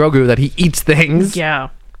qualities of Grogu? That he eats things. Yeah.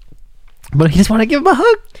 But he just want to give him a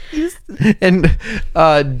hug.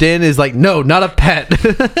 And Din is like, no, not a pet.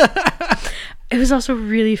 It was also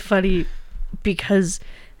really funny because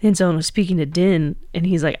Zone was speaking to Din, and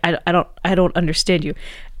he's like, I don't understand you.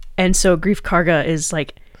 And so Grief Karga is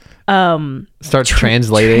like, starts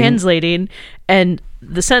translating, and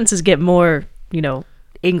the sentences get more,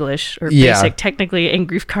 English or basic technically, and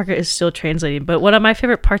Grief Karga is still translating. But one of my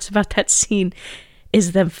favorite parts about that scene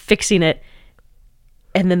is them fixing it.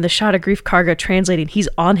 And then the shot of Grief Karga translating, he's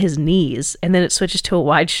on his knees, and then it switches to a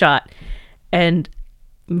wide shot, and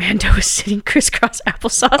Mando is sitting crisscross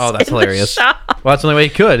applesauce. Oh, that's hilarious! Well, that's the only way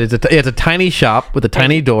he could. It's a tiny shop with a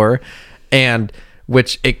tiny door, and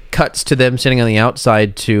which it cuts to them sitting on the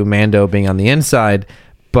outside to Mando being on the inside.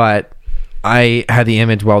 But I had the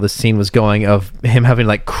image while this scene was going of him having to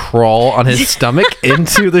like crawl on his stomach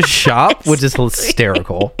into the shop, which is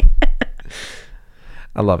hysterical.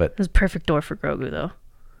 I love it. It was a perfect door for Grogu, though.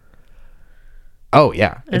 Oh,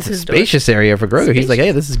 yeah. It's a spacious area for Grogu. He's like,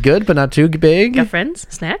 hey, this is good, but not too big. Got friends?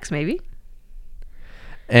 Snacks, maybe?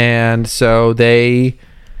 And so they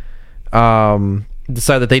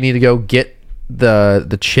decide that they need to go get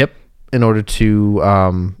the chip in order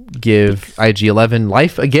to give IG-11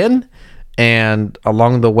 life again. And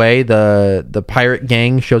along the way, the pirate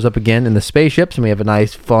gang shows up again in the spaceships, and we have a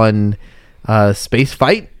nice, fun space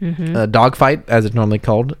fight, dog fight, as it's normally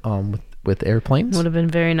called, with airplanes. Would have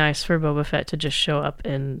been very nice for Boba Fett to just show up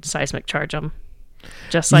and seismic charge him,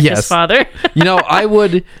 just like his father. I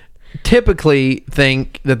would typically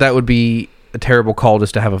think that would be a terrible call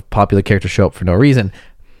just to have a popular character show up for no reason,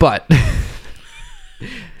 but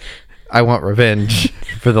I want revenge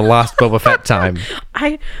for the lost Boba Fett time.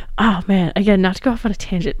 Oh man, again, not to go off on a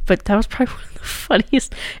tangent, but that was probably one of the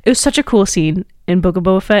funniest. It was such a cool scene in Book of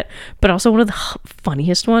Boba Fett, but also one of the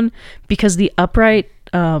funniest one because the upright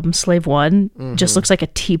Slave One just looks like a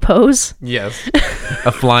T-pose. Yes,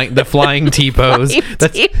 the flying T-pose.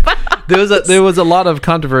 There was a lot of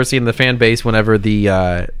controversy in the fan base whenever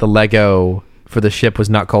the Lego for the ship was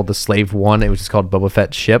not called the Slave One. It was just called Boba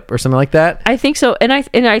Fett's ship or something like that. I think so, and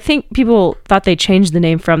I think people thought they changed the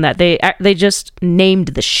name from that. They just named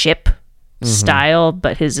the ship style,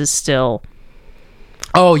 but his is still.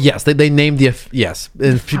 Oh yes, they named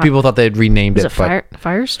people thought they had renamed it.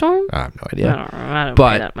 Firestorm? I have no idea. I don't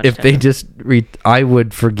but if they just I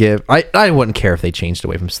would forgive. I wouldn't care if they changed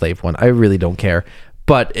away from Slave One. I really don't care.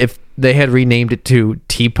 But if they had renamed it to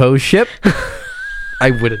T-Pose ship,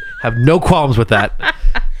 I would have no qualms with that.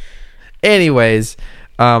 Anyways,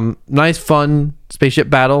 nice fun spaceship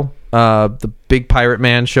battle. The big pirate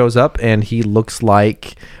man shows up, and he looks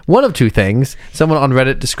like one of two things. Someone on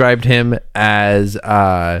Reddit described him as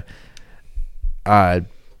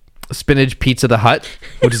Spinach Pizza the Hutt,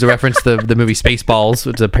 which is a reference to the movie Spaceballs,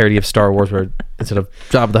 which is a parody of Star Wars, where instead of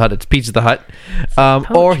Jabba the Hutt, it's Pizza the Hutt.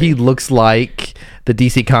 Or he looks like the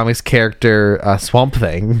DC Comics character Swamp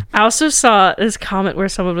Thing. I also saw this comment where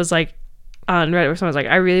someone was like, on Reddit, where someone was like,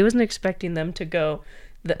 I really wasn't expecting them to go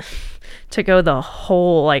the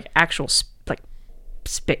whole like actual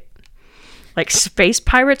like space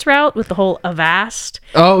pirates route with the whole Avast.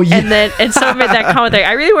 Oh yeah. And someone made that comment there.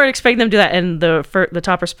 I really weren't expecting them to do that. And the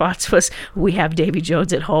top response was, "We have Davy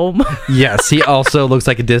Jones at home." Yes, he also looks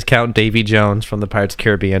like a discount Davy Jones from the Pirates of the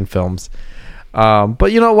Caribbean films.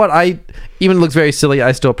 But you know what? Even looks very silly.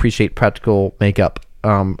 I still appreciate practical makeup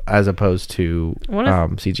as opposed to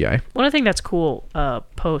CGI. One of the things that's cool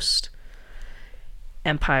post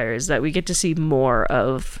Empire is that we get to see more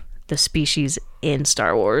of the species in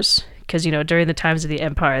Star Wars. Because, during the times of the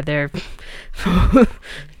Empire, they're they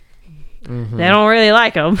don't really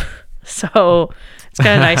like them. So it's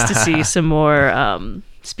kind of nice to see some more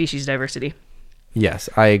species diversity. Yes,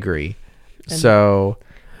 I agree.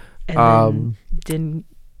 And then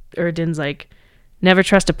Din's like, never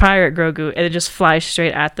trust a pirate, Grogu, and it just flies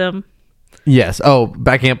straight at them. Yes. Oh,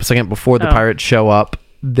 backing up a second, before the pirates show up,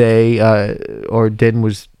 Din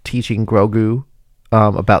was teaching Grogu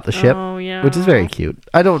about the ship, which is very cute.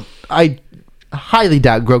 I highly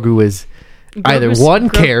doubt Grogu is either one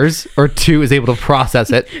cares or two is able to process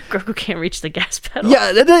it. Grogu can't reach the gas pedal.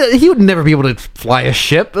 Yeah, he would never be able to fly a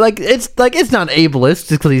ship. It's not ableist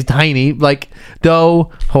just because he's tiny.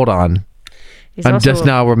 Hold on. I'm just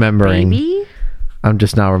now remembering.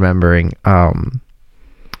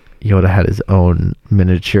 Yoda had his own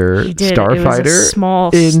miniature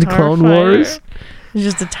starfighter in Clone Wars. It's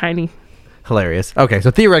just a tiny. Hilarious. Okay, so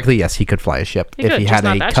theoretically, yes, he could fly a ship if he had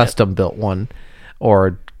a custom-built one,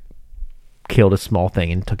 or killed a small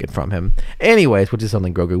thing and took it from him. Anyways, which is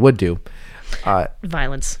something Grogu would do.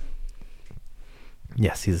 Violence.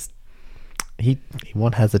 Yes, he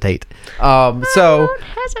won't hesitate. I won't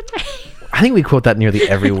hesitate. I think we quote that nearly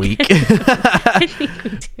every week. I think we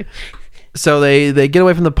do. So they get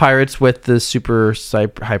away from the pirates with the super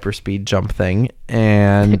hyperspeed jump thing,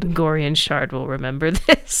 and Gorian Shard will remember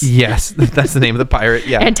this. Yes, that's the name of the pirate.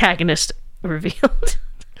 Yeah, antagonist revealed.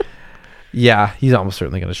 Yeah, he's almost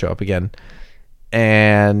certainly going to show up again.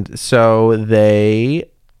 And so they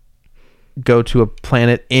go to a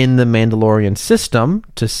planet in the Mandalorian system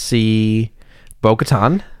to see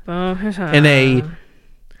Bo-Katan in a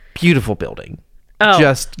beautiful building.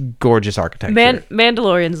 Just gorgeous architecture.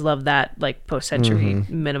 Mandalorians love that post-century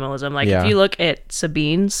minimalism. If you look at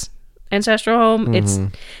Sabine's ancestral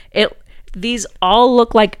home, these all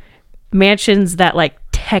look like mansions that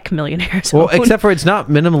tech millionaires own. Except for it's not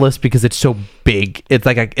minimalist because it's so big. It's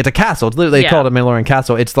it's a castle. It's literally they call it a Mandalorian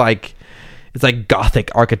castle. It's like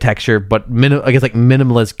Gothic architecture, but I guess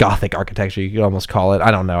minimalist Gothic architecture. You could almost call it.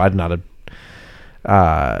 I don't know. I'm not a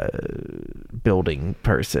building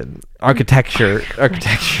person. Architecture.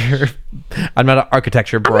 I'm not an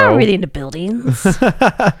architecture bro. I'm not really into buildings.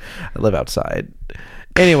 I live outside.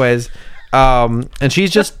 Anyways, and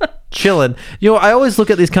she's just chilling. I always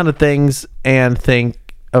look at these kind of things and think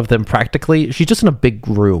of them practically. She's just in a big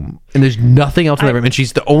room and there's nothing else in the room, and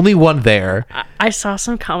she's the only one there. I saw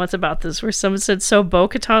some comments about this where someone said, so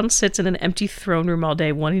Bo-Katan sits in an empty throne room all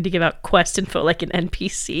day wanting to give out quest info like an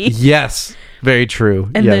NPC. Yes, very true.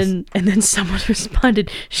 And then someone responded,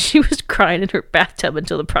 she was crying in her bathtub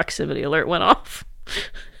until the proximity alert went off.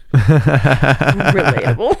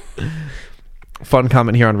 Relatable. Fun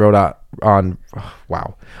comment here on Reddit.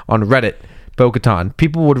 Bo-Katan.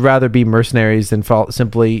 People would rather be mercenaries than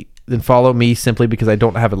follow me simply because I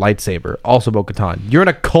don't have a lightsaber. Also, Bo-Katan, you're in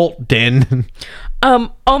a cult, Din.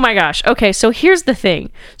 Oh my gosh. Okay, so here's the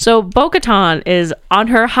thing. So Bo-Katan is on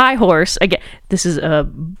her high horse. Again, this is a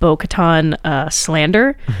Bo-Katan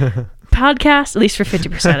slander podcast, at least for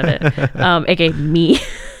 50% of it, aka me.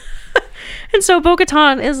 And so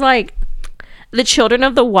Bo-Katan is the children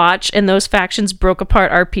of the Watch and those factions broke apart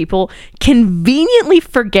our people, conveniently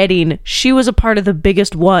forgetting she was a part of the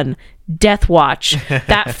biggest one, Death Watch,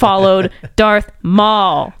 that followed Darth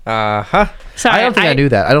Maul. Sorry, I don't think I knew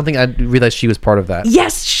that. I don't think I realized she was part of that.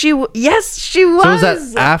 Yes, she was. So was that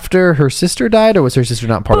after her sister died, or was her sister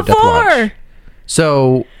not part of Death Watch?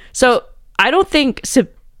 So I don't think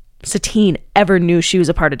Satine ever knew she was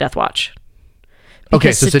a part of Death Watch.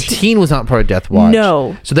 Okay, so Satine was not part of Death Watch.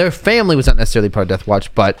 No. So their family was not necessarily part of Death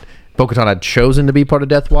Watch, but Bo-Katan had chosen to be part of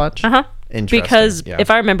Death Watch? Uh-huh. Interesting. Because if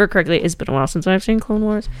I remember correctly, it's been a while since I've seen Clone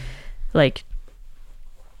Wars.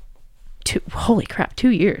 2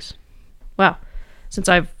 years. Wow. Since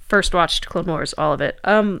I've first watched Clone Wars, all of it.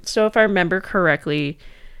 So if I remember correctly,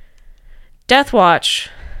 Death Watch,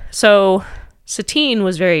 so Satine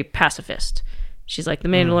was very pacifist. She's like, the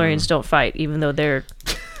Mandalorians don't fight, even though they're...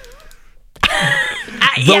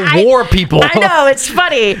 war people. I know, it's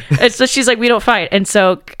funny. So she's like, we don't fight. And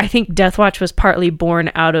so I think Death Watch was partly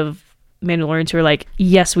born out of Mandalorians who were like,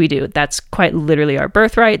 yes, we do. That's quite literally our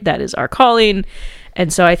birthright. That is our calling.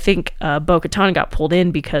 And so I think Bo-Katan got pulled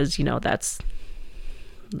in because that's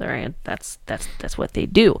what they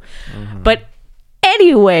do. But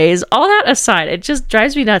anyways, all that aside, it just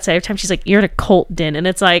drives me nuts every time she's like, you're in a cult, Din, and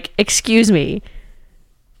it's like, excuse me,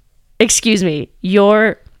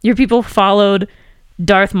 your people followed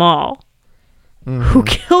Darth Maul, who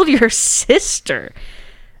killed your sister,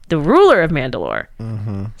 the ruler of Mandalore.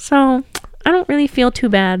 So I don't really feel too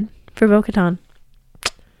bad for Bo-Katan.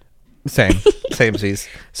 Same sees.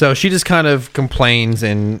 So she just kind of complains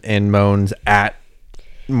and moans at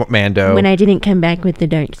Mando. When I didn't come back with the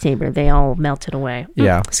darksaber, they all melted away.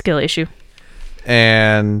 Yeah. Skill issue.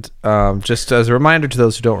 And just as a reminder to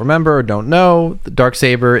those who don't remember or don't know, the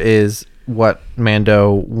darksaber is what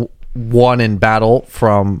Mando won in battle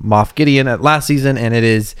from Moff Gideon at last season, and it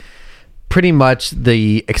is pretty much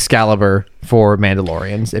the Excalibur for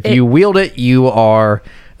Mandalorians. If you wield it, you are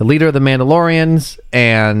the leader of the Mandalorians,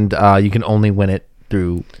 and you can only win it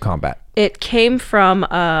through combat. It came from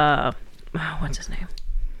what's his name?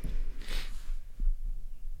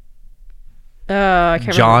 I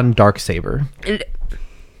can't John Darksaber.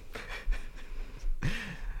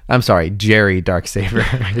 I'm sorry, Jerry Darksaber,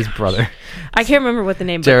 his brother. I can't remember what the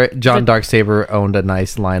name. John Darksaber owned a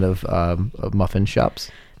nice line of muffin shops.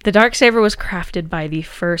 The Darksaber was crafted by the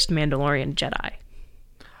first Mandalorian Jedi.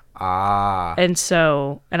 Ah.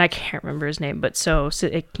 And I can't remember his name, but so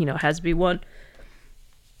it has to be won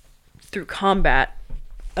through combat.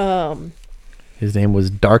 His name was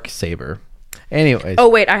Darksaber. Anyways. Oh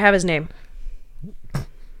wait, I have his name.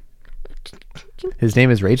 His name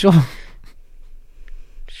is Rachel?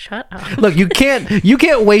 Shut up. Look, you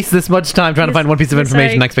can't waste this much time trying to find one piece of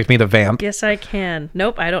information and expect me to vamp. Yes, I can.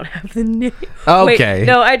 Nope, I don't have the name. Okay. Wait,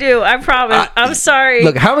 no, I do. I promise. I'm sorry.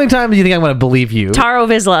 Look, how many times do you think I'm going to believe you? Taro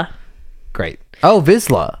Vizsla. Great. Oh,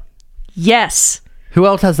 Vizsla. Yes. Who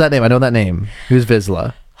else has that name? I know that name. Who's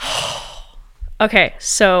Vizsla? Okay,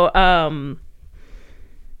 so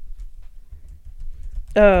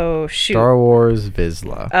oh shoot. Star Wars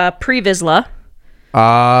Vizsla. Pre-Vizsla.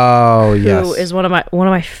 Oh, yes. Who is one of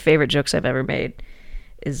my favorite jokes I've ever made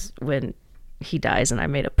is when he dies and I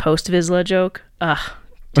made a post-Vizsla joke.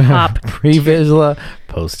 Top. Pre-Vizsla,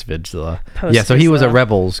 post-Vizsla. Yeah, so he was a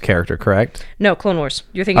Rebels character, correct? No, Clone Wars.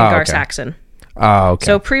 You're thinking Gar okay. Saxon. Oh, okay.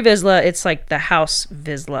 So pre-Vizsla, it's like the House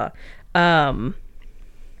Vizsla. And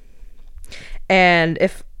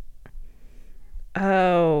if...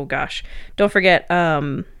 Oh, gosh. Don't forget...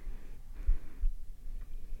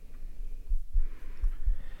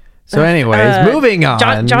 So anyways, moving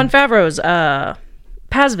on. Jon Favreau's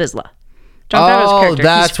Paz Vizsla. Jon Favreau's character.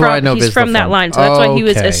 That's where I know he's Vizsla from that line. So that's why he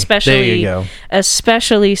was Okay.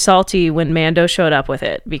 especially salty when Mando showed up with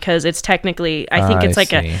it, because it's technically, I think it's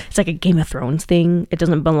like a Game of Thrones thing. It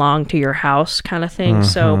doesn't belong to your house kind of thing.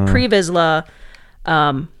 So pre-Vizsla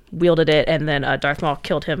wielded it, and then Darth Maul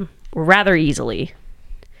killed him rather easily.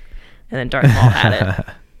 And then Darth Maul had it.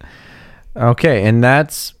 Okay, and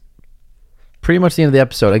that's pretty much the end of the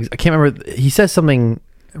episode. I can't remember. He says something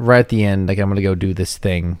right at the end, like, I'm going to go do this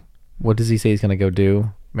thing. What does he say he's going to go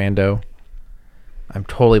do, Mando? I'm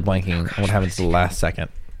totally blanking on what happens at the last second.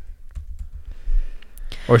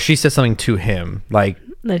 Or she says something to him, like...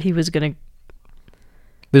 That he was going to...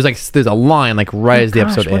 There's a line, like, right as the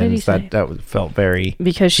episode ends. That felt very...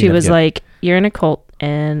 Because she was like, you're in a cult,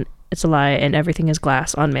 and it's a lie, and everything is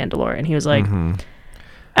glass on Mandalore. And he was like, I'm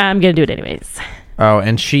going to do it anyways. Oh,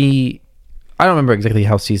 and she... I don't remember exactly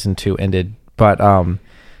how season 2 ended, but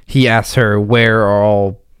he asks her, where are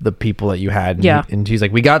all the people that you had? And she's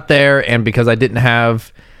like, we got there, and because I didn't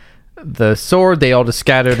have the sword, they all just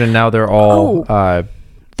scattered, and now they're all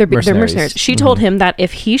they're mercenaries. She told him that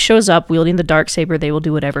if he shows up wielding the Darksaber, they will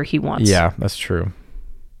do whatever he wants. Yeah, that's true.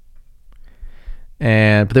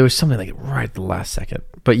 But there was something like right at the last second.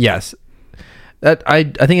 But yes, that I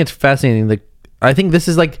think it's fascinating. Like, I think this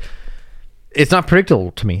is like... It's not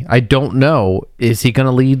predictable to me. I don't know. Is he going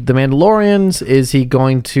to lead the Mandalorians? Is he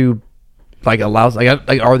going to is he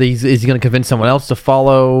going to convince someone else to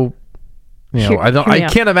follow? I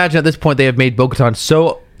can't imagine at this point they have made Bo-Katan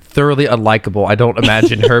so thoroughly unlikable. I don't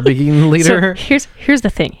imagine her being the leader. So here's the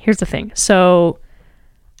thing. So,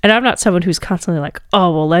 and I'm not someone who's constantly like,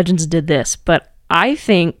 oh, well, Legends did this, but I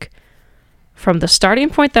think from the starting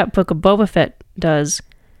point that Book of Boba Fett does,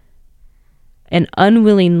 an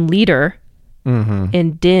unwilling leader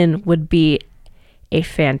in Din would be a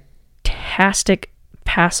fantastic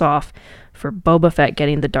pass off for Boba Fett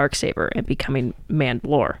getting the Darksaber and becoming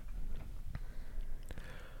Mandalore.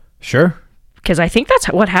 Sure. Because I think that's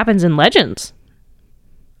what happens in Legends.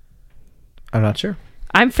 I'm not sure.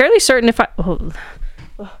 I'm fairly certain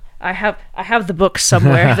I have the book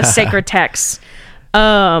somewhere, the sacred texts.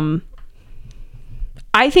 I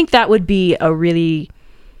think that would be a really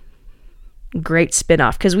great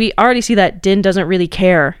spin-off, because we already see that Din doesn't really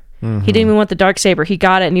care. He didn't even want the Darksaber. He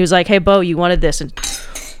got it and he was like, hey Bo, you wanted this, and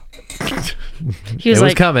it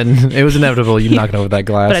was coming. It was inevitable. You knocked over that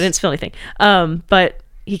glass. But I didn't spill anything. But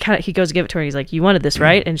he goes to give it to her and he's like, you wanted this,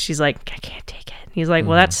 right? And she's like, I can't take it. And he's like,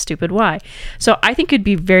 well, that's stupid. Why? So I think it'd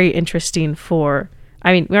be very interesting we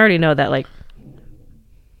already know that, like,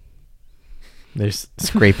 there's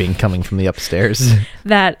scraping coming from the upstairs.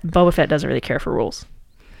 That Boba Fett doesn't really care for rules.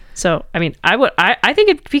 So, I mean, I think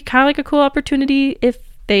it'd be kind of like a cool opportunity if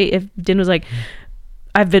Din was like,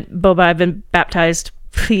 I've been baptized.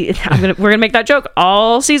 Please, we're gonna make that joke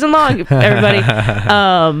all season long, everybody.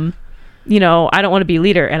 I don't want to be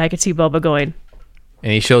leader, and I could see Boba going.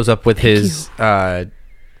 And he shows up with his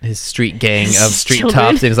street gang of street Children.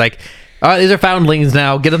 tops, and he's like, all right, these are foundlings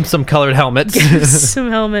now. Get them some colored helmets. Some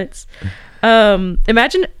helmets.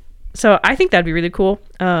 Imagine. So I think that'd be really cool.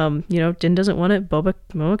 Din doesn't want it. Boba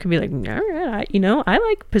can be like, all right, I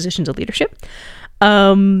like positions of leadership.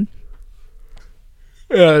 So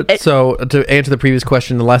to answer the previous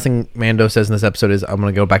question, the last thing Mando says in this episode is, I'm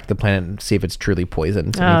going to go back to the planet and see if it's truly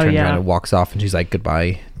poisoned. And he turns around and walks off, and she's like,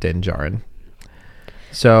 goodbye, Din Djarin.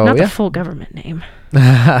 So not the full government name.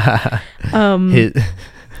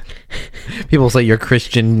 People say your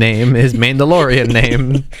Christian name is Mandalorian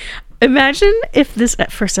name. Imagine if this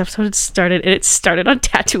first episode had started and it started on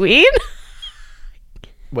Tatooine.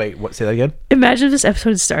 Wait, what? Say that again? Imagine if this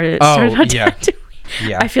episode started on Tatooine.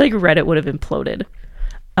 Yeah. I feel like Reddit would have imploded.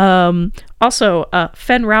 Also,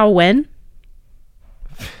 Fen Rao Wen.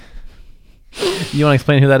 You want to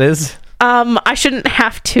explain who that is? I shouldn't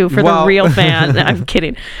have to for the real fan. I'm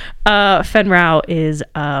kidding. Fen Rao is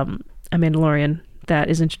a Mandalorian that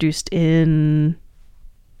is introduced in...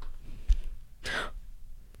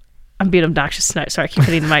 I'm being obnoxious tonight. Sorry, I keep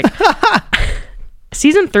hitting the mic.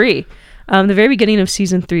 Season 3. The very beginning of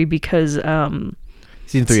season 3, because...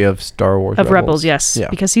 Season 3 of Star Wars Rebels, yes. Yeah.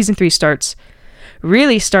 Because season 3 starts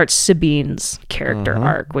Sabine's character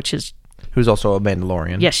arc, which is... Who's also a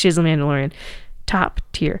Mandalorian. Yes, she's a Mandalorian. Top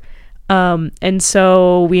tier. And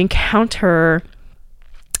so we encounter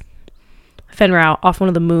Fen Rao off one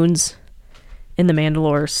of the moons in the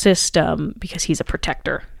Mandalore system because he's a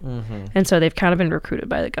protector. And so they've kind of been recruited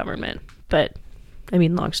by the government. But, I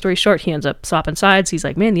mean, long story short, he ends up swapping sides. He's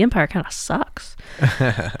like, man, the Empire kind of sucks.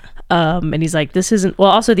 And he's like, this isn't... Well,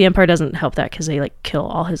 also the Empire doesn't help that because they, like, kill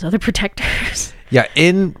all his other protectors. Yeah,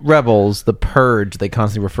 in Rebels, the Purge, they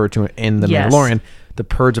constantly refer to it in the Mandalorian. The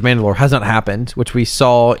Purge of Mandalore has not happened, which we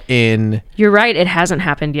saw in... You're right, it hasn't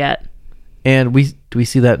happened yet. And do we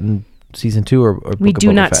see that in season 2 or Book we of do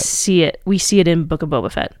Boba not Fett? see it. We see it in Book of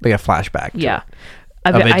Boba Fett. Like a flashback. Yeah.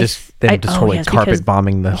 Totally carpet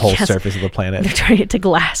bombing the whole surface of the planet. They're turning it to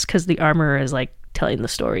glass because the armorer is like telling the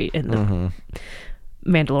story in the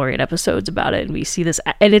Mandalorian episodes about it, and we see this,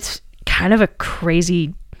 and it's kind of a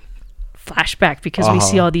crazy flashback because we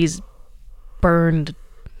see all these burned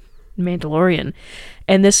Mandalorian,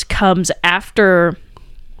 and this comes after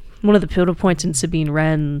one of the pivotal points in Sabine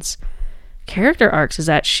Wren's character arcs is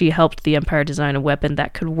that she helped the Empire design a weapon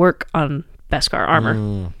that could work on Beskar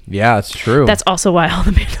armor. Yeah, it's true. That's also why all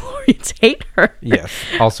the Mandalorians hate her. Yes,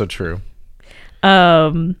 also true.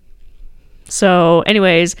 So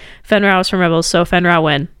anyways, Fen Rao is from Rebels, so Fen Rao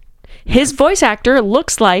Wen. His voice actor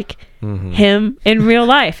looks like him in real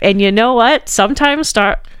life. And you know what? Sometimes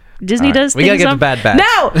Disney does things... We gotta get to Bad Batch.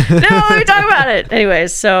 No, let me talk about it.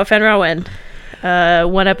 Anyways, so Fen Rao Wen.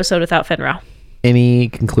 One episode without Fen Rao. Any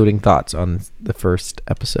concluding thoughts on the first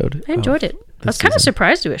episode? I enjoyed it. I was kind of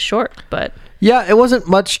surprised it was short, but... Yeah, it wasn't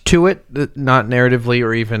much to it, not narratively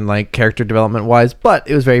or even like character development wise, but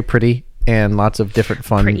it was very pretty and lots of different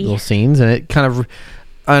fun little scenes, and it kind of...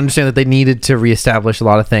 I understand that they needed to reestablish a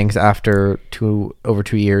lot of things after over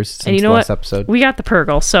 2 years since the last episode. We got the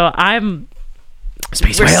Purgle, so I'm...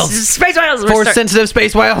 Space whales! Space whales! Force-sensitive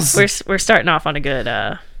space whales! We're starting off on a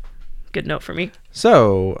good note for me.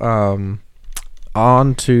 So,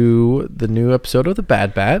 on to the new episode of The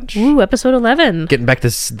Bad Batch. Ooh, episode 11. Getting back to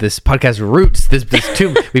this podcast roots.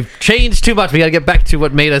 We've changed too much. We got to get back to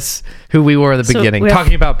what made us who we were in the beginning.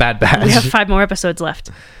 Talking about Bad Batch. We have 5 more episodes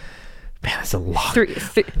left. Man, that's a lot. Three.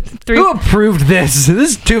 Who approved this?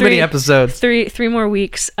 This is too many episodes. Three more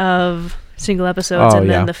weeks of single episodes, and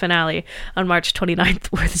then the finale on March 29th,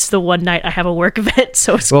 where this is the one night I have a work event,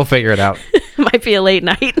 so we'll figure it out. It might be a late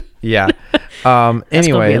night. Yeah. That's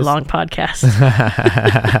gonna be a long podcast.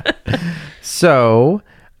 So,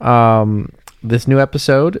 this new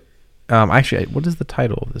episode, actually, what is the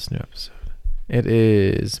title of this new episode? It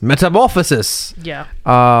is Metamorphosis. Yeah.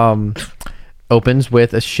 opens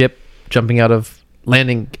with a ship landing out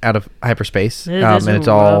of hyperspace, It and is a it's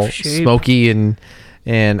all rough shape. smoky and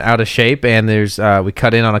out of shape. And there's we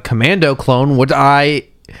cut in on a commando clone,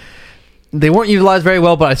 they weren't utilized very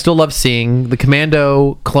well, but I still love seeing the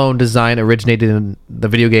commando clone design. Originated in the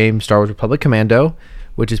video game Star Wars Republic Commando,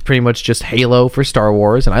 which is pretty much just Halo for Star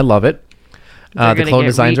Wars, and I love it. The clone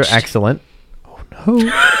designs are excellent. Oh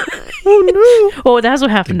no! Oh no! Oh, that's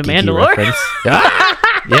what happened to Geeky Mandalore. reference.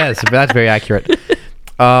 Yes, that's very accurate.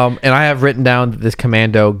 And I have written down that this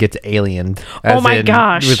commando gets aliened. Oh my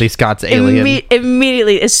gosh! Ridley Scott's Alien.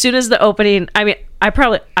 Immediately, as soon as the opening, I mean, I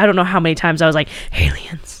don't know how many times I was like,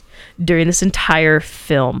 aliens, during this entire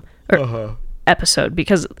film or episode,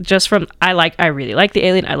 because just from I really like the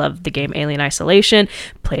Alien. I love the game Alien Isolation.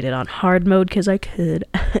 Played it on hard mode because I could.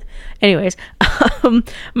 Anyways,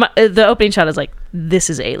 the opening shot is like, this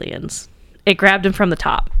is aliens. It grabbed him from the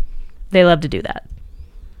top. They love to do that.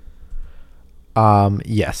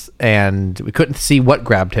 Yes, and we couldn't see what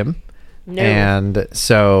grabbed him. No. And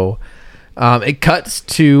so it cuts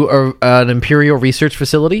to an Imperial research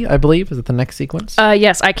facility, I believe. Is it the next sequence?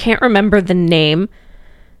 Yes, I can't remember the name.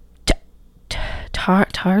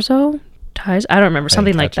 Tarzo? I don't remember,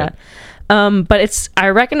 something like that. But I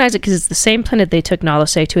recognize it because it's the same planet they took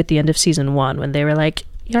Nalase to at the end of season 1 when they were like,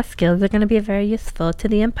 your skills are going to be very useful to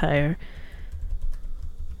the Empire.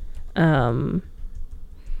 And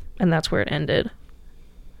that's where it ended.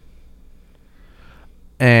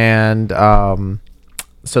 And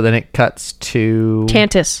so then it cuts to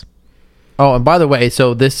Tantus. Oh, and by the way,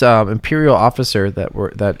 so this Imperial officer that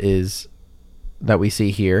we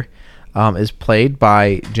see here is played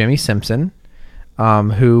by Jimmy Simpson,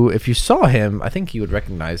 who, if you saw him, I think you would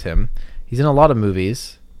recognize him. He's in a lot of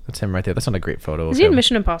movies. That's him right there. That's not a great photo. Is he in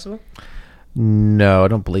Mission Impossible? No, I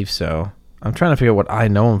don't believe so. I'm trying to figure out what I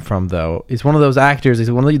know him from, though. He's one of those actors. He's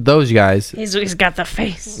one of those guys. He's got the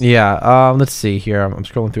face. Yeah. Let's see here. I'm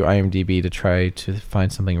scrolling through IMDb to try to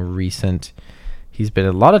find something recent. He's been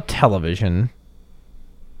in a lot of television.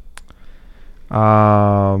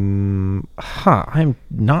 I'm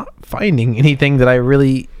not finding anything that I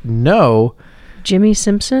really know. Jimmy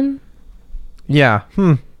Simpson? Yeah.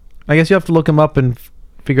 I guess you have to look him up and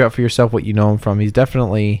figure out for yourself what you know him from. He's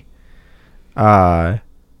definitely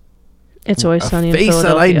It's Always Sunny in face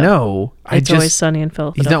Philadelphia. that I know. It's Always Sunny in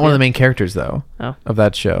Philadelphia. He's not one of the main characters, though, of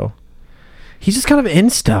that show. He's just kind of in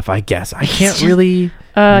stuff, I guess. I can't really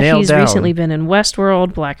nail he's down. recently been in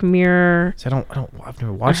Westworld, Black Mirror. So I've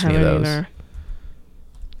never watched any of those. Either.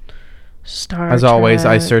 Star As Trek. always,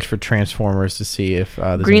 I search for Transformers to see if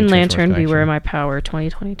there's Green any Lantern, Transformers Beware connection. My Power,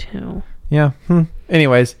 2022. Yeah.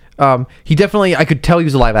 Anyways, he definitely, I could tell he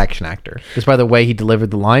was a live action actor just by the way he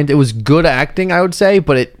delivered the lines. It was good acting, I would say,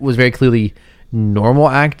 but it was very clearly normal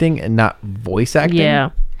acting and not voice acting.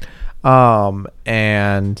 Yeah.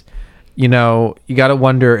 And you know, you got to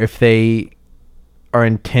wonder if they are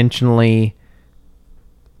intentionally.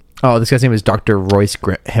 Oh, this guy's name is Dr. Royce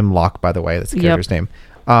Hemlock, by the way. That's the character's name.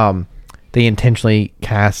 They intentionally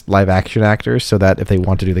cast live action actors so that if they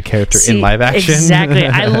want to do the character in live action. Exactly.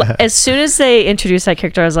 As soon as they introduced that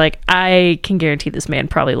character, I was like, I can guarantee this man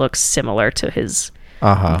probably looks similar to his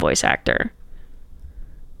voice actor.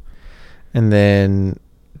 And then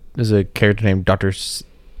there's a character named Dr.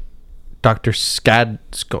 Scad.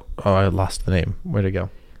 Oh, I lost the name. Where'd it go?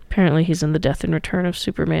 Apparently he's in The Death and Return of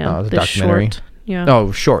Superman. Oh, the documentary. Short. Yeah.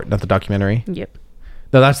 Oh, short, not the documentary. Yep.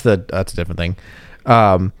 No, that's a different thing.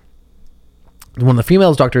 One of the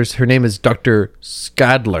female doctors, her name is Dr.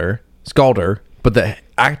 Scalder, but the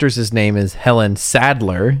actress's name is Helen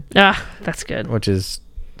Sadler. Ah, that's good. Which is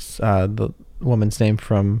the woman's name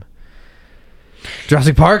from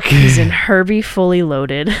Jurassic Park. He's in Herbie Fully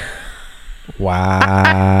Loaded.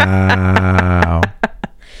 Wow.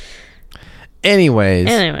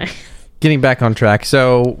 Anyway, getting back on track.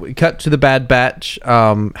 So we cut to the Bad Batch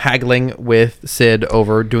haggling with Sid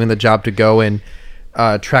over doing the job to go and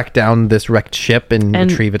track down this wrecked ship and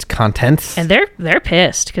retrieve its contents. And they're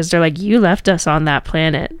pissed because they're like, you left us on that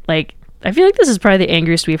planet. Like, I feel like this is probably the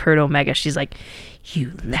angriest we've heard Omega. She's like,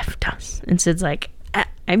 you left us. And Sid's like,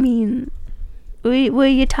 I mean, what are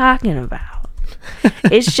you talking about?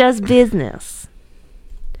 It's just business.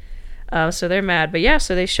 So they're mad. But yeah,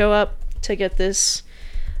 so they show up to get this,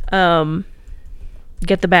 get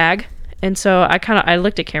the bag. And so I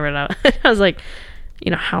looked at Cameron and I was like, you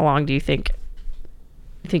know, how long do you think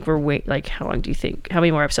how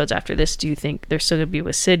many more episodes after this do you think they're still gonna be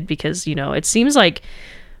with Sid? Because, you know, it seems like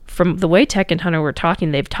from the way Tech and Hunter were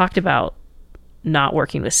talking, they've talked about not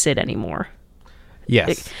working with Sid anymore.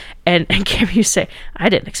 Yes. And can you say, I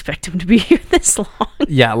didn't expect him to be here this long.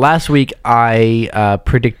 Yeah, last week I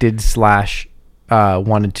predicted /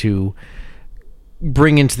 wanted to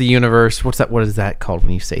bring into the universe. What is that called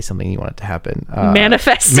when you say something you want it to happen?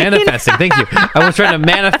 Manifesting. Manifesting. Thank you. I was trying to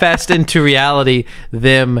manifest into reality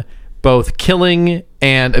them both killing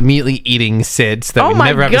and immediately eating Sid, so that we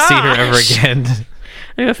never have to see her ever again.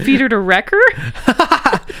 I'm gonna feed her to Wrecker.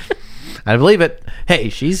 I believe it. Hey,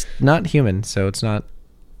 she's not human, so it's not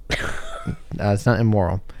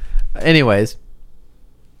immoral. Anyways,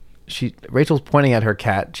 Rachel's pointing at her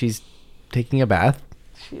cat. She's taking a bath.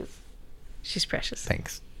 She's precious.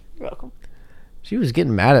 Thanks. You're welcome. She was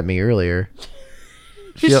getting mad at me earlier.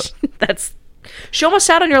 She almost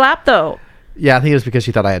sat on your lap though. Yeah, I think it was because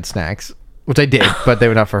she thought I had snacks, which I did, but they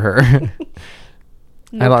were not for her.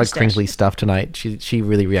 I had a lot of crinkly stuff tonight. She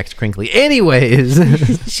really reacts crinkly. Anyways.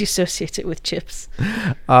 She associates it with chips.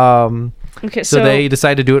 Okay, so they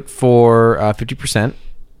decide to do it for 50%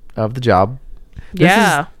 of the job.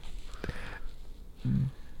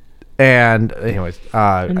 And anyways,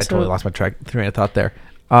 I totally lost my train of thought there.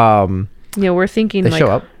 We're thinking they show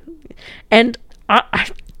up. And I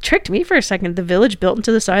tricked me for a second. The village built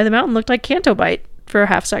into the side of the mountain looked like Canto Bight for a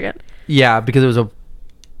half second. Yeah, because it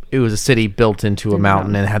was a city built into a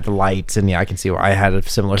mountain and it had the lights, and I can see where I had a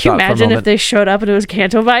similar thought. Can you imagine if they showed up and it was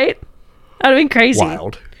Canto Bight? That would have been crazy.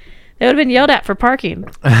 Wild. They would have been yelled at for parking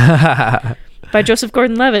by Joseph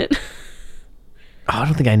Gordon-Levitt. Oh, I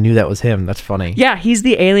don't think I knew that was him. That's funny. Yeah, he's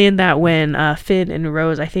the alien that when Finn and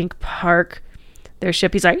Rose, I think, park their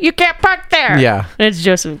ship, he's like, "You can't park there." Yeah, and it's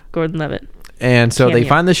Joseph Gordon-Levitt. And so they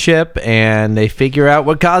find the ship and they figure out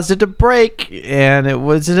what caused it to break, and it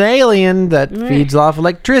was an alien that feeds off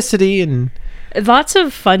electricity. And lots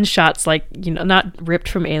of fun shots, like, not ripped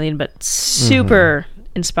from Alien, but super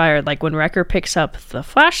inspired. Like when Wrecker picks up the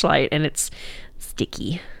flashlight and it's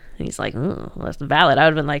sticky, and he's like, "Oh, that's valid." I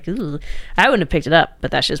would have been like, "Ooh." I wouldn't have picked it up,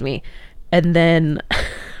 but that's just me. And then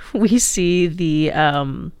we see the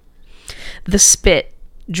spit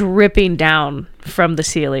dripping down from the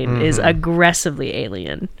ceiling is aggressively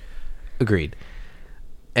alien. Agreed.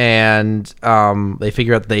 And they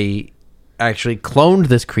figure out they actually cloned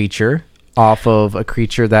this creature off of a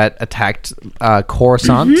creature that attacked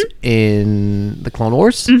Coruscant in the Clone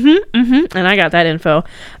Wars. And I got that info.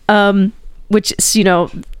 Which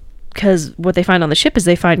is, because what they find on the ship is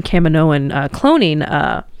they find Kaminoan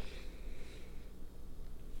cloning.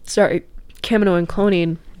 Kaminoan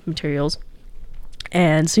cloning materials.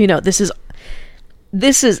 And so, this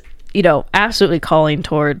is absolutely calling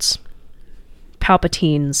towards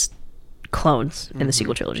Palpatine's clones in the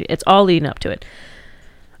sequel trilogy. It's all leading up to it.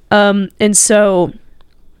 And so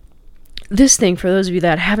this thing, for those of you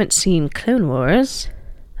that haven't seen Clone Wars,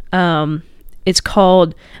 it's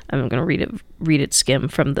called, I'm going to read it skim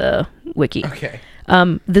from the wiki. Okay.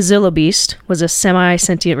 The Zilla Beast was a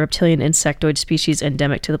semi-sentient reptilian insectoid species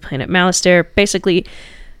endemic to the planet Malastare. Basically,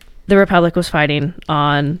 the Republic was fighting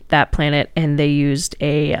on that planet, and they used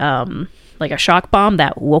a shock bomb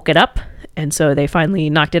that woke it up, and so they finally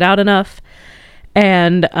knocked it out enough.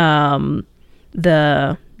 And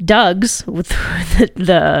the Dugs, with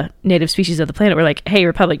the native species of the planet, were like, "Hey,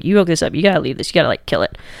 Republic, you woke this up. You gotta leave this. You gotta kill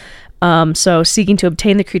it." So, seeking to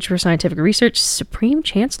obtain the creature for scientific research, Supreme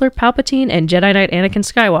Chancellor Palpatine and Jedi Knight Anakin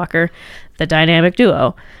Skywalker, the dynamic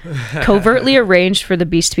duo, covertly arranged for the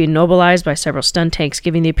beast to be immobilized by several stun tanks,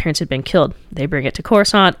 giving the appearance it had been killed. They bring it to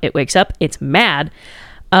Coruscant. It wakes up. It's mad.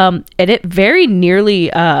 And it very nearly...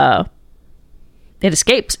 it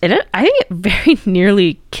escapes. And I think it very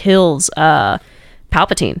nearly kills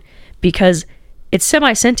Palpatine, because it's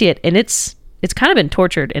semi-sentient, and it's kind of been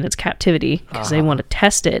tortured in its captivity because they want to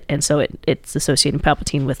test it, and so it's associating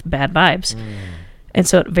Palpatine with bad vibes. And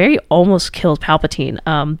so it very almost kills Palpatine.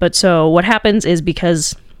 But so what happens is,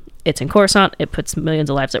 because it's in Coruscant, it puts millions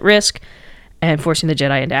of lives at risk, and forcing the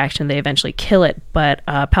Jedi into action, they eventually kill it. But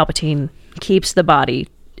Palpatine keeps the body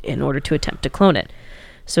in order to attempt to clone it.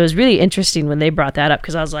 So it was really interesting when they brought that up,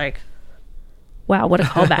 because I was like, wow, what a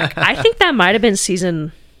callback. I think that might have been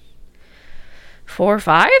season 4 or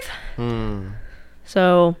 5.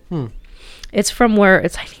 So it's from where I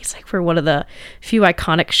think it's like for one of the few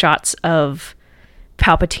iconic shots of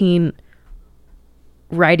Palpatine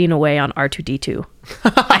riding away on R2-D2.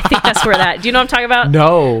 I think that's where that. Do you know what I'm talking about?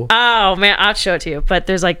 No. Oh man, I'll show it to you. But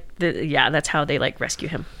there's that's how they rescue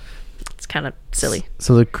him. It's kind of silly.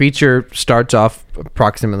 So the creature starts off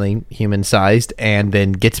approximately human-sized and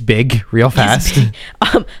then gets big real fast.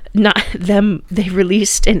 Not them. They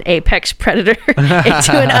released an apex predator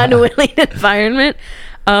into an unwilling environment.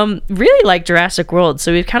 Really like Jurassic World.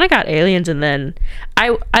 So we've kind of got aliens, and then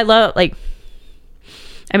I love,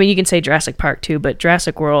 you can say Jurassic Park too, but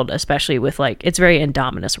Jurassic World, especially with it's very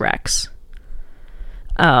Indominus Rex.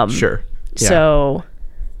 Sure. Yeah. So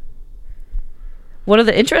one of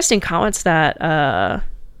the interesting comments that I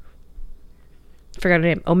forgot her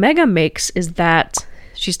name, Omega makes, is that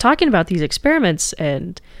she's talking about these experiments,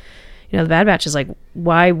 and the Bad Batch is like,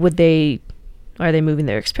 why are they moving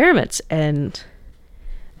their experiments? And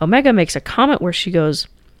Omega makes a comment where she goes,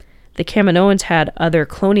 the Kaminoans had other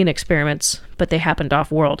cloning experiments, but they happened off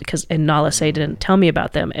world and Nala Se didn't tell me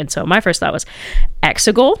about them. And so my first thought was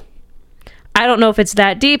Exegol. I don't know if it's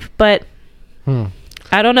that deep, but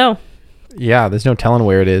I don't know. Yeah, there's no telling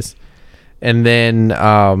where it is. And then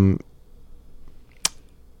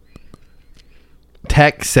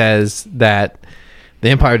Tech says that the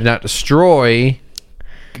Empire did not destroy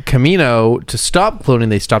Kamino to stop cloning.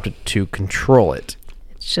 They stopped it to control it.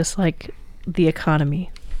 It's just like the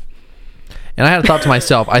economy. And I had a thought to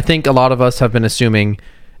myself. I think a lot of us have been assuming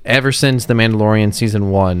ever since The Mandalorian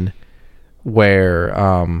season 1, where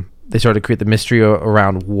they started to create the mystery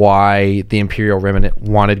around why the Imperial Remnant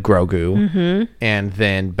wanted Grogu. And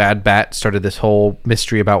then Bad Bat started this whole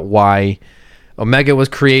mystery about why Omega was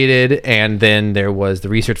created. And then there was the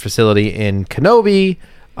research facility in Kenobi.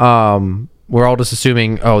 We're all just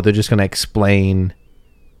assuming, they're just going to explain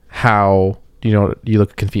how, you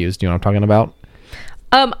look confused. Do you know what I'm talking about?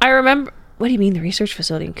 I remember. What do you mean the research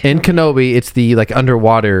facility in Kenobi? In Kenobi, it's the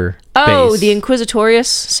underwater base. The Inquisitorius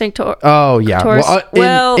Sanctor. Oh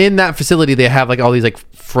yeah. In that facility, they have all these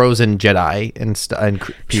frozen Jedi and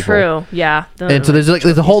people. True. Yeah. And so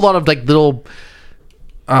there's a whole lot of little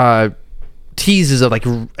teases of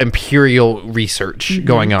Imperial research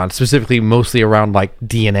going on, specifically mostly around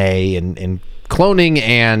DNA and cloning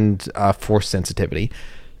and force sensitivity.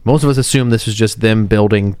 Most of us assume this was just them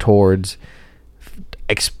building towards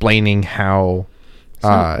explaining how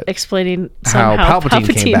Palpatine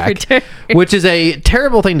came back, returned. Which is a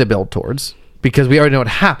terrible thing to build towards, because we already know what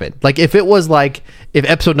happened. If it was if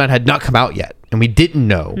episode 9 had not come out yet and we didn't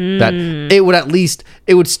know that,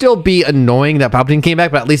 it would still be annoying that Palpatine came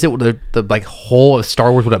back, but at least the whole of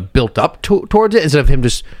Star Wars would have built up towards it instead of him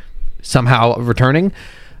just somehow returning.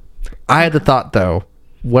 I had the thought, though,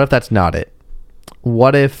 what if that's not it?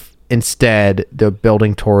 What if instead they're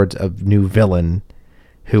building towards a new villain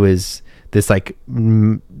who is this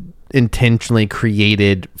intentionally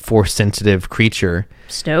created force sensitive creature?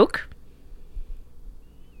 Snoke?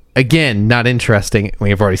 Again, not interesting. We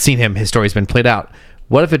have already seen him. His story's been played out.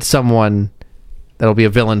 What if it's someone that'll be a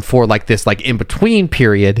villain for this in between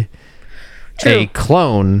period? True. A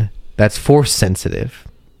clone that's force sensitive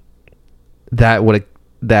oh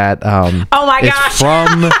my gosh,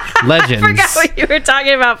 from Legends. I forgot what you were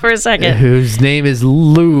talking about for a second. Whose name is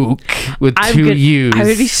Luke with two U's. I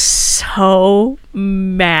would be so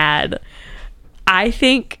mad. I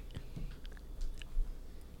think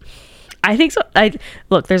so.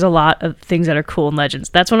 Look, there's a lot of things that are cool in Legends.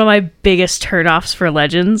 That's one of my biggest turnoffs for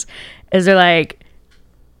Legends. Is they're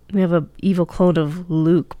we have an evil clone of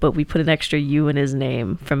Luke, but we put an extra U in his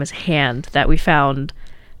name from his hand that we found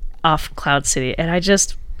off Cloud City. And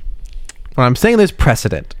when I'm saying there's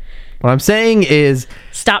precedent, what I'm saying is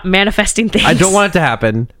stop manifesting things. I don't want it to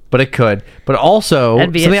happen, but it could. But also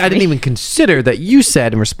something I didn't even consider that you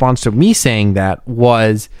said in response to me saying that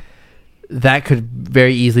was that could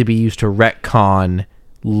very easily be used to retcon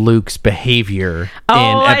Luke's behavior in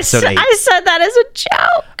episode 8. I said that as a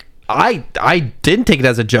joke. I didn't take it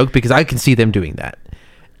as a joke because I can see them doing that.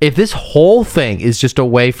 If this whole thing is just a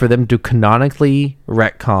way for them to canonically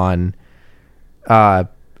retcon,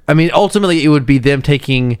 ultimately it would be them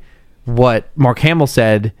taking what Mark Hamill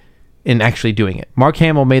said and actually doing it. Mark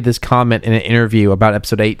Hamill made this comment in an interview about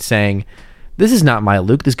episode 8 saying, this is not my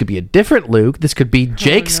Luke. This could be a different Luke. This could be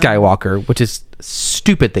Jake Skywalker, which is a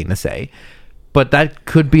stupid thing to say. But that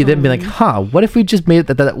could be them being what if we just made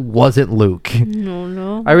it that wasn't Luke?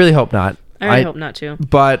 No. I really hope not. I really hope not too.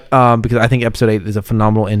 But because I think episode 8 is a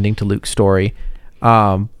phenomenal ending to Luke's story.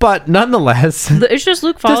 But nonetheless, it's just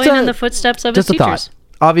Luke following in the footsteps of his teachers. Thought.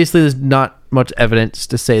 Obviously, there's not much evidence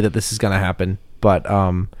to say that this is going to happen, but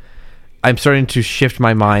I'm starting to shift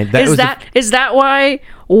my mind. Is that why?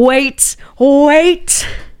 Wait.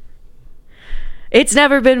 It's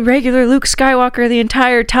never been regular Luke Skywalker the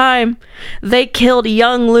entire time. They killed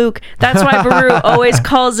young Luke. That's why Beru always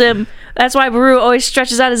calls him. That's why Beru always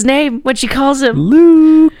stretches out his name when she calls him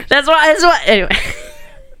Luke. That's why. Anyway.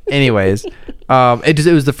 Anyways,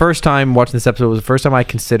 it was the first time watching this episode. It was the first time I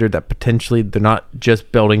considered that potentially they're not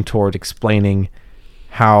just building towards explaining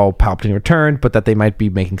how Palpatine returned, but that they might be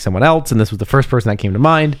making someone else. And this was the first person that came to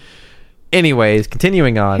mind. Anyways,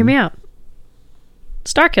 continuing on. Hear me out.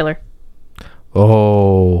 Starkiller.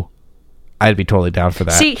 Oh, I'd be totally down for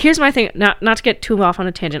that. See, here's my thing. Not to get too off on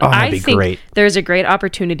a tangent. That'd be great. There's a great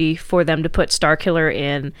opportunity for them to put Starkiller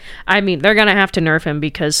in. I mean, they're gonna have to nerf him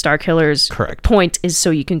because Starkiller's point is so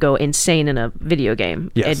you can go insane in a video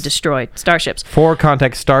game and destroy starships. For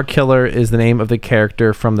context, Starkiller is the name of the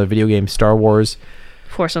character from the video game Star Wars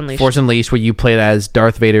Force Unleashed. Force Unleashed, where you played as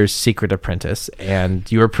Darth Vader's secret apprentice,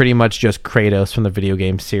 and you were pretty much just Kratos from the video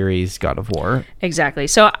game series God of War. Exactly.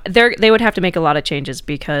 So they would have to make a lot of changes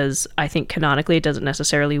because I think canonically it doesn't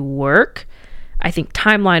necessarily work. I think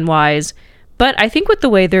timeline-wise, but I think with the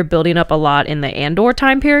way they're building up a lot in the Andor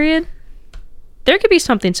time period, there could be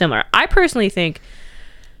something similar. I personally think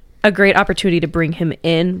a great opportunity to bring him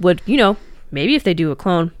in would, maybe if they do a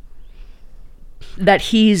clone, that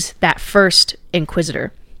he's that first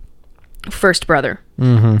Inquisitor, first brother.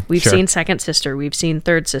 We've seen second sister, we've seen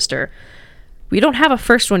third sister. We don't have a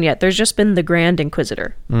first one yet. There's just been the Grand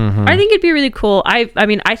Inquisitor. I think it'd be really cool. I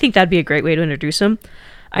mean, I think that'd be a great way to introduce him.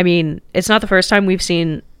 I mean, it's not the first time we've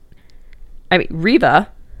seen. I mean, Reva,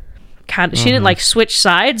 she didn't like switch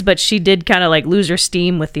sides, but she did kind of like lose her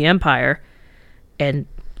steam with the Empire, and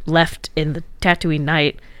left in the Tatooine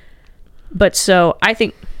Night. But so I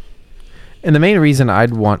think. And the main reason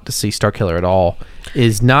I'd want to see Starkiller at all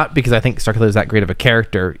is not because I think Starkiller is that great of a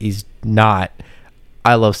character. He's not.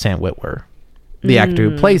 I love Sam Witwer, the actor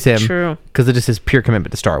who plays him, because it just his pure commitment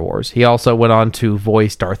to Star Wars. He also went on to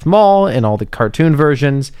voice Darth Maul in all the cartoon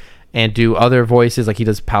versions and do other voices, like he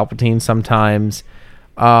does Palpatine sometimes.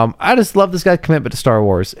 I just love this guy's commitment to Star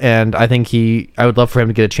Wars, and I think I would love for him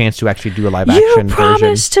to get a chance to actually do a live action version. You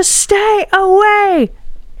promised to stay away.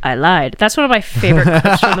 I lied. That's one of my favorite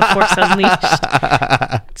quotes from The Force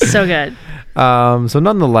Unleashed. So good. So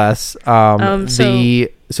nonetheless,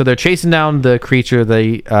 so they're chasing down the creature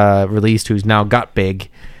they released, who's now got big,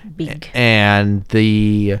 and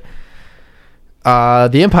the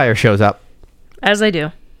Empire shows up, as they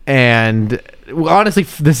do. And honestly,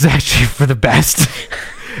 this is actually for the best.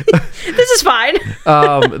 This is fine.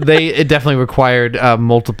 It definitely required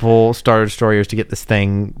multiple Star Destroyers to get this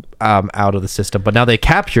thing out of the system, but now they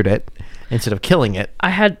captured it instead of killing it. I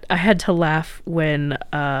had to laugh when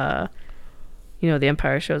the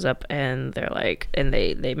Empire shows up and they're like, and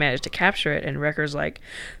they managed to capture it, and Wrecker's like,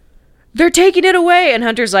 they're taking it away, and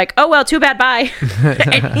Hunter's like, oh well, too bad, bye.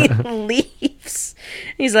 And he leaves.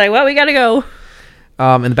 He's like, well, we gotta go.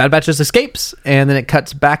 And the Bad Batch just escapes, and then it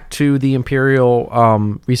cuts back to the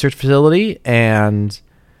Imperial research facility, and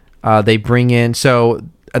they bring in. So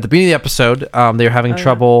at the beginning of the episode, they're having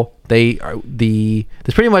trouble. Yeah.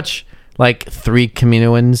 There's pretty much like 3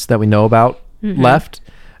 Kaminoans that we know about left.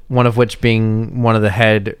 One of which being one of the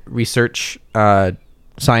head researchers,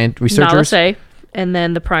 Nalase, and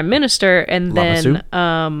then the Prime Minister, and Lamasu.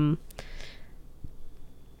 Then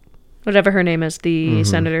whatever her name is, the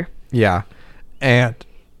senator. Yeah. And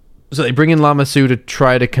so they bring in Lamasu to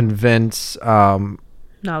try to convince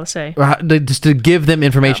Nalase, just to give them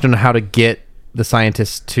information on how to get the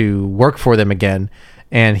scientists to work for them again.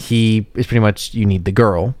 And he is pretty much, you need the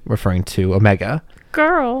girl, referring to Omega.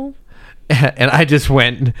 Girl. And I just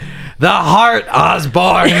went, the Heart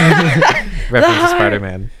Osborn, reference to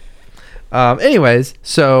Spider-Man. Anyways,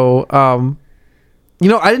 so I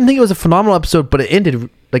didn't think it was a phenomenal episode, but it ended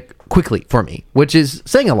like quickly for me, which is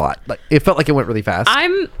saying a lot. Like it felt like it went really fast.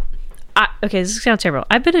 Okay, this sounds terrible.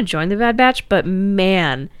 I've been enjoying the Bad Batch, but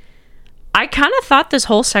man, I kind of thought this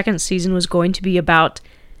whole second season was going to be about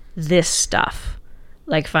this stuff,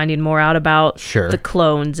 like finding more out about the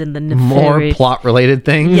clones and the more plot related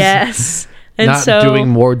things. Yes, and not doing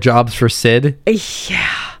more jobs for Sid.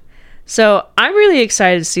 Yeah, so I'm really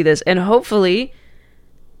excited to see this, and hopefully,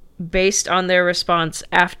 based on their response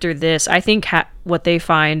after this, I think what they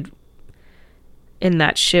find in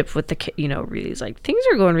that ship with the really is like things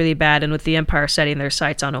are going really bad, and with the Empire setting their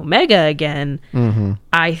sights on Omega again,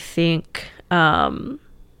 I think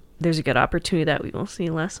there's a good opportunity that we will see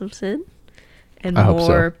less of Sid and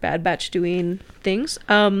more Bad Batch doing things.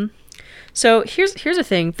 So here's a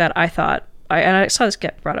thing that I thought, and I saw this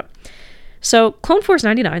get brought up. So Clone Force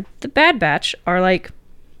 99, the Bad Batch are like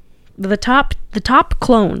the top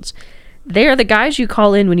clones. They are the guys you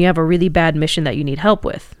call in when you have a really bad mission that you need help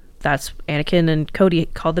with. That's Anakin and Cody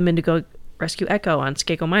called them in to go rescue Echo on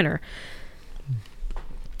Skako Minor.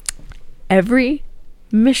 Every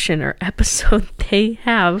mission or episode they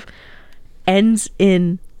have ends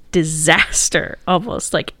in disaster,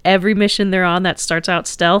 almost. Like every mission they're on that starts out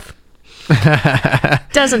stealth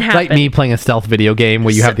doesn't happen. Like me playing a stealth video game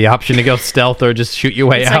where you have the option to go stealth or just shoot your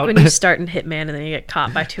way out. It's like when you start in Hitman and then you get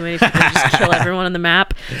caught by too many people and just kill everyone on the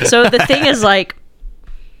map. So the thing is, like,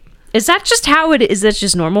 is that just how it is? That's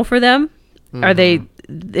just normal for them? Are they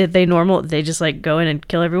they just like go in and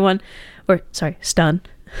kill everyone, or sorry, stun.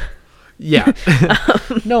 Yeah.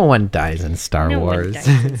 No one dies in Star Wars.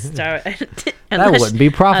 That wouldn't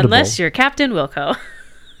be profitable. Unless you're Captain Wilco.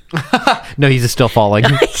 No, he's just still falling.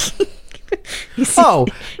 He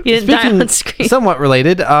didn't die on screen. Somewhat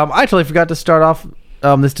related, I totally forgot to start off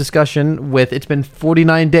this discussion with it's been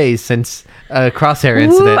 49 days since Crosshair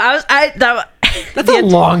incident. That's a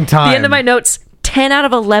long time. The end of my notes, 10 out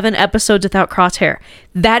of 11 episodes without Crosshair.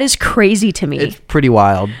 That is crazy to me. It's pretty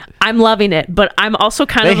wild. I'm loving it, but I'm also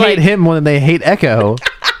kind of like... They hate him more than they hate Echo.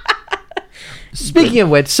 Speaking of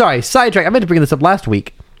which, sorry, sidetrack. I meant to bring this up last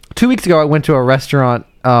week. 2 weeks ago, I went to a restaurant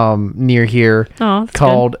near here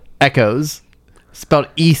called Echoes. Spelled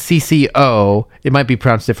ECCO. It might be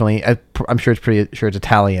pronounced differently. I'm sure it's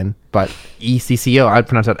Italian, but ECCO. I'd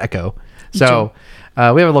pronounce that Echo. So we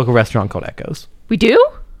have a local restaurant called Echoes. We do?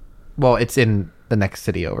 Well, it's in the next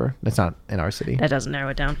city over. It's not in our city. That doesn't narrow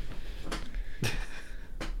it down.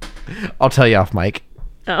 I'll tell you off mic.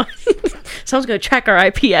 Oh. Someone's going to track our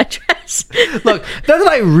IP address. Look, not that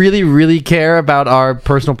I really, really care about our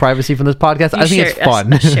personal privacy from this podcast. I think it's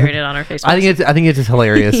fun. Sharing it on our Facebook. I think it's just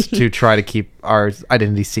hilarious to try to keep our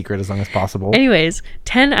identity secret as long as possible. Anyways,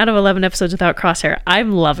 10 out of 11 episodes without Crosshair.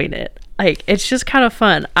 I'm loving it. Like, it's just kind of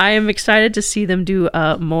fun. I am excited to see them do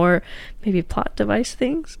more maybe plot device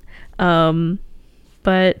things.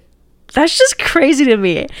 But that's just crazy to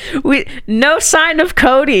me. No sign of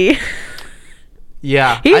Cody.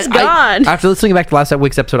 Yeah. He's gone. After listening back to last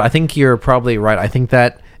week's episode, I think you're probably right. I think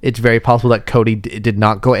that it's very possible that Cody did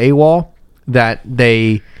not go AWOL, that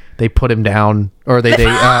they put him down, or they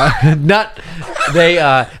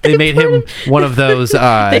made him one of those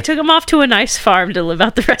they took him off to a nice farm to live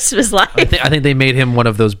out the rest of his life. I think they made him one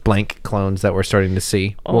of those blank clones that we're starting to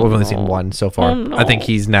see. Well, we've only seen one so far. No. I think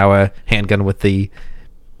he's now a handgun with the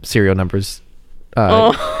serial numbers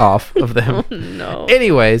off of them. Oh, no.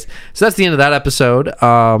 Anyways, so that's the end of that episode.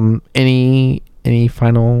 Any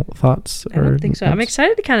final thoughts? I don't think so. I'm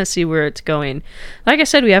excited to kind of see where it's going. Like I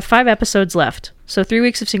said, we have 5 episodes left. So 3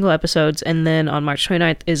 weeks of single episodes, and then on March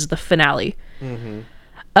 29th is the finale. Mm-hmm.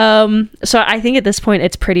 So I think at this point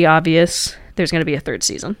it's pretty obvious there's going to be a 3rd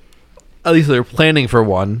season. At least they're planning for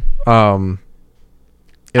one.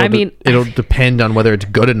 It'll depend on whether it's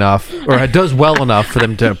good enough or it does well enough for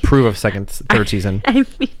them to approve of 3rd season. I mean,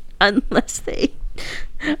 unless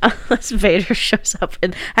Vader shows up,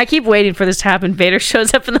 and I keep waiting for this to happen. Vader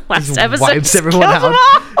shows up in the last episode, wipes everyone out.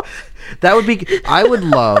 That would be. I would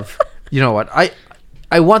love. You know what? I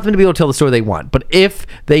want them to be able to tell the story they want, but if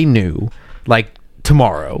they knew, like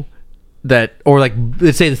tomorrow, that or like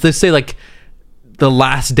let's say like the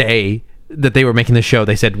last day that they were making the show,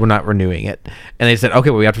 they said we're not renewing it, and they said okay,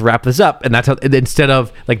 well we have to wrap this up, and that's how. Instead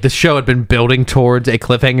of like the show had been building towards a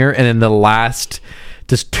cliffhanger, and in the last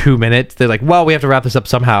just 2 minutes they're like, well we have to wrap this up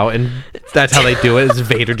somehow, and that's how they do it. Is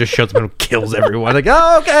Vader just shows up and kills everyone, like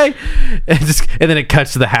oh okay, and then it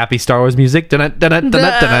cuts to the happy Star Wars music. Something has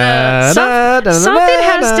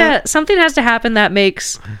to happen that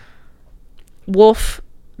makes Wolf,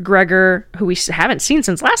 Gregor, who we haven't seen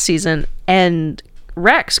since last season, and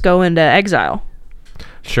Rex go into exile.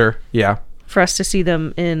 Sure, yeah. For us to see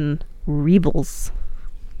them in Rebels.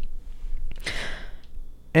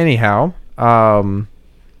 Anyhow, so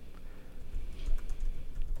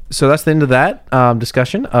that's the end of that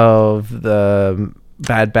discussion of the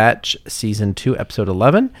Bad Batch Season 2, Episode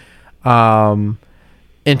 11.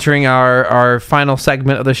 Entering our final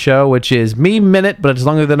segment of the show, which is Meme Minute, but it's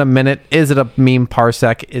longer than a minute. Is it a meme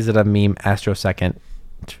parsec? Is it a meme astrosecond?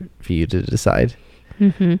 For you to decide.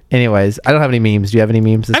 Mm-hmm. Anyways, I don't have any memes. Do you have any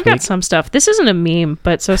memes this week? I've got some stuff. This isn't a meme,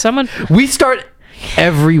 but so someone... We start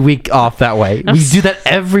every week off that way. We do that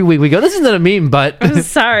every week. We go, this isn't a meme, but... I'm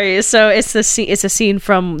sorry. So it's a scene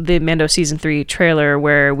from the Mando Season 3 trailer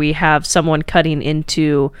where we have someone cutting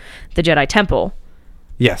into the Jedi Temple.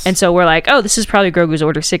 Yes. And so we're like, oh, this is probably Grogu's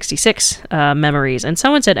Order 66 memories. And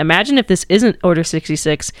someone said, imagine if this isn't Order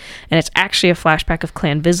 66 and it's actually a flashback of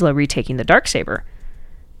Clan Vizsla retaking the Darksaber.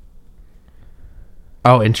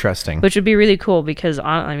 Oh, interesting. Which would be really cool because,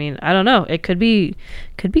 I mean, I don't know. It could be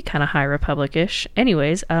kind of High Republic-ish.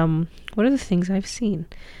 Anyways, what are the things I've seen?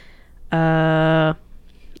 Fandom,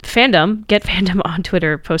 Get Fandom on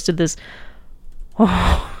Twitter posted this.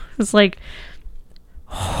 Oh, it's like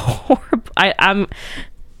horrible. I'm,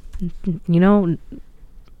 you know,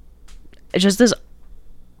 just this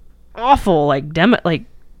awful,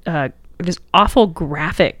 this awful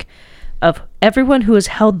graphic of everyone who has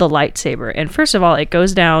held the lightsaber. And first of all, it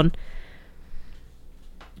goes down,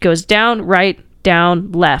 right,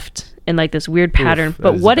 down, left in like this weird pattern.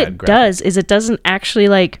 But what it does is it doesn't actually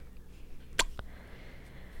like,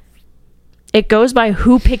 it goes by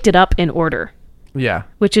who picked it up in order. Yeah.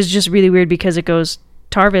 Which is just really weird because it goes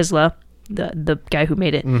Tar Vizsla, the guy who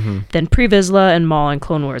made it, then Pre Vizsla and Maul and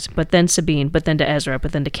Clone Wars, but then Sabine, but then to Ezra,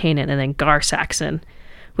 but then to Kanan, and then Gar Saxon,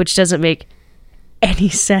 which doesn't make any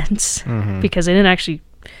sense because they didn't actually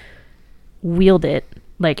wield it.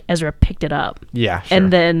 Like Ezra picked it up. Yeah, sure.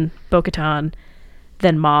 And then Bo-Katan,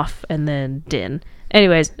 then Moff, and then Din.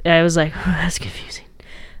 Anyways, I was like, oh, that's confusing.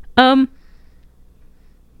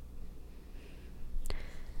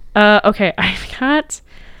 Okay, I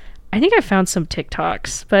think I found some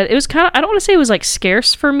TikToks, but it was kind of, I don't want to say it was like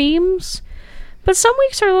scarce for memes, but some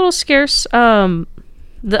weeks are a little scarce. I don't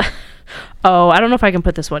know if I can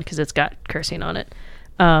put this one because it's got cursing on it.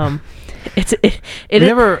 We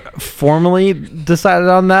never formally decided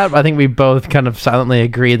on that, but I think we both kind of silently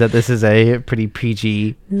agreed that this is a pretty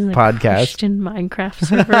PG podcast. Christian Minecraft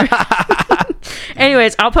server.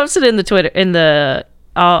 Anyways, I'll post it in the Twitter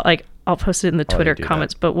I'll post it in the Twitter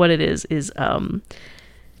comments. But what it is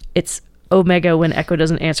it's Omega when Echo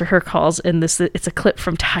doesn't answer her calls, and it's a clip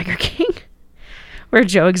from Tiger King where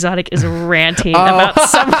Joe Exotic is ranting about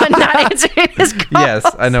someone not answering his calls.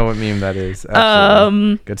 Yes, I know what meme that is.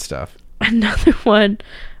 Absolutely. Good stuff. Another one,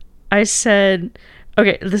 I said,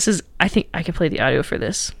 okay, I think I can play the audio for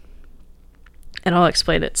this, and I'll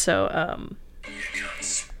explain it. So, You can't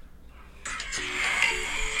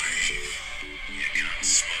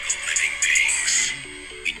smuggle living beings.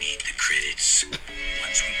 We need the credits.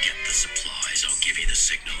 Once we get the supplies, I'll give you the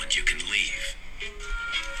signal and you can leave.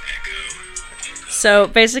 Echo. So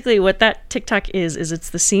basically what that TikTok is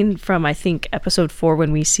it's the scene from, I think, episode 4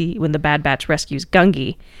 when the Bad Batch rescues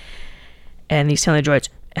Gungi. And he's telling the droids,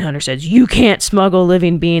 and Hunter says, you can't smuggle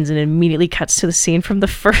living beings, and it immediately cuts to the scene from the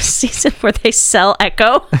first season where they sell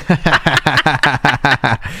Echo.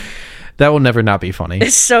 That will never not be funny.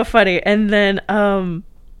 It's so funny. And then, oh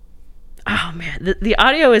man, the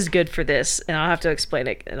audio is good for this, and I'll have to explain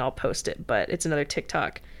it, and I'll post it, but it's another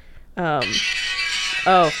TikTok. Oh,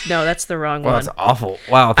 no, that's the wrong one. That's awful.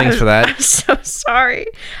 Wow, thanks for that. I'm so sorry.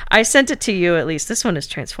 I sent it to you, at least. This one is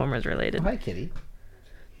Transformers related. Hi, Kitty.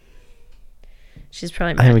 She's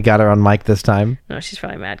probably I mad. think we got her on mic this time. No, she's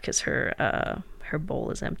probably mad because her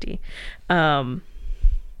bowl is empty. Let's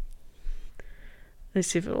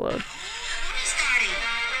see if it'll load.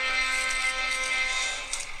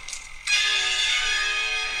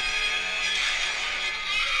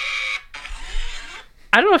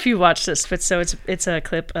 I don't know if you watched this, but so it's a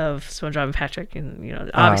clip of SpongeBob and Patrick,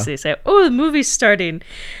 and obviously they say, "Oh, the movie's starting,"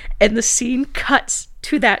 and the scene cuts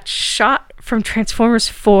to that shot from Transformers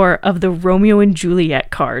 4 of the Romeo and Juliet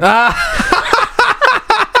card.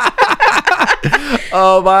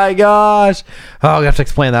 Oh my gosh! Oh, we have to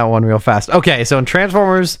explain that one real fast. Okay, so in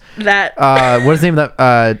Transformers, what is the name of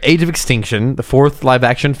that? Age of Extinction, the 4th live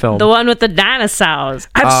action film. The one with the dinosaurs.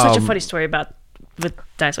 I have such a funny story with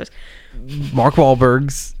dinosaurs. Mark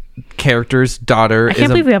Wahlberg's character's daughter I can't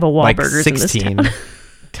believe we have a Wahlburgers like 16. In this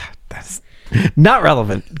That's not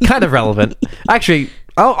relevant. Kind of relevant. Actually,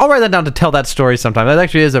 I'll write that down to tell that story sometime. That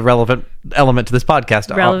actually is a relevant element to this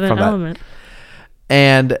podcast. Relevant element.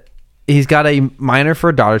 And he's got a minor for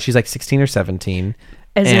a daughter. She's like 16 or 17.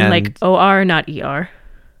 As in like OR, not ER.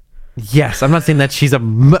 Yes, I'm not saying that she's a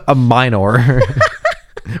minor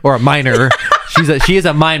or a minor. She is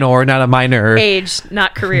a minor, not a minor. Age,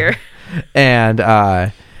 not career. And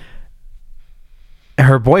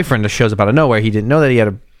her boyfriend just shows up out of nowhere. He didn't know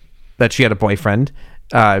that she had a boyfriend,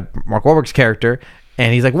 Mark Wahlberg's character,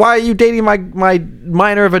 and he's like, "Why are you dating my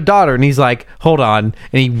minor of a daughter?" And he's like, "Hold on,"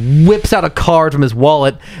 and he whips out a card from his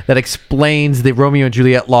wallet that explains the Romeo and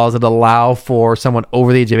Juliet laws that allow for someone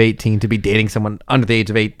over the age of 18 to be dating someone under the age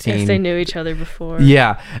of 18. Yes, they knew each other before.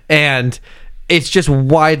 Yeah, and it's just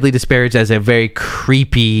widely disparaged as a very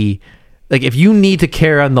creepy. Like, if you need to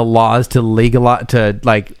carry on the laws to legalize, not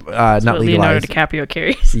legalize. Leonardo DiCaprio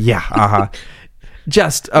carries. Yeah,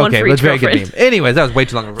 Just, okay, that's very good meme. Anyways, that was way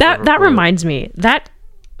too long. That reminds me.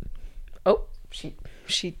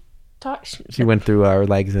 She talked. She went through our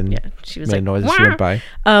legs and she was made like, noise as Wah! she went by.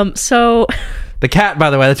 So... The cat,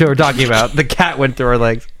 by the way, that's what we're talking about. The cat went through our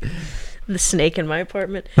legs. The snake in my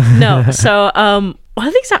apartment. No, so, one of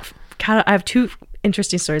the things that I have two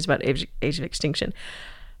interesting stories about Age of Extinction.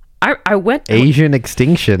 I went... Asian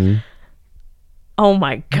Extinction. Oh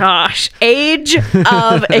my gosh. Age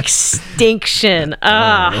of Extinction.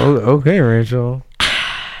 Okay, Rachel.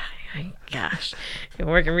 Gosh. Been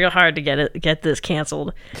working real hard to get this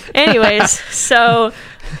canceled. Anyways, so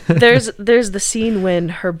there's the scene when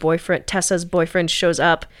her boyfriend, Tessa's boyfriend, shows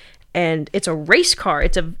up, and it's a race car.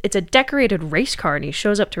 It's a decorated race car, and he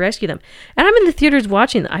shows up to rescue them. And I'm in the theaters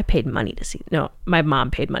watching. I paid money to see. No, my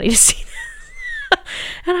mom paid money to see this.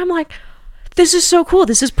 And I'm like, this is so cool.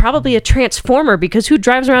 This is probably a transformer, because who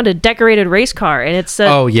drives around a decorated race car? And it's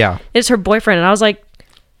it's her boyfriend. And I was like,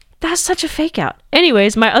 that's such a fake out.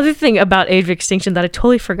 Anyways, my other thing about Age of Extinction that I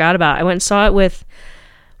totally forgot about, I went and saw it with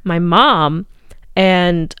my mom,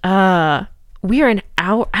 and we are an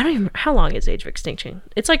hour. I don't even, how long is Age of Extinction?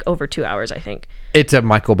 It's like over 2 hours, I think. It's a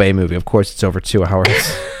Michael Bay movie. Of course, it's over 2 hours.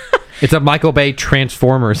 It's a Michael Bay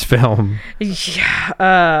Transformers film.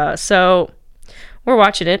 Yeah. So we're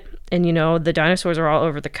watching it, and the dinosaurs are all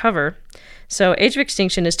over the cover. So Age of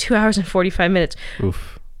Extinction is 2 hours and 45 minutes.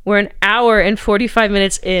 Oof. We're an hour and 45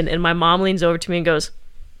 minutes in, and my mom leans over to me and goes,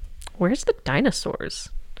 "Where's the dinosaurs?"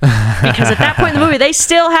 Because at that point in the movie, they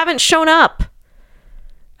still haven't shown up.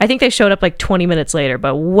 I think they showed up like 20 minutes later,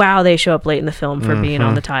 but wow, they show up late in the film for being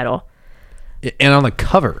on the title. And on the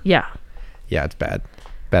cover. Yeah. Yeah, it's bad.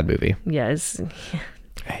 Bad movie. Yeah.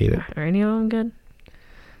 I hate it. Are any of them good?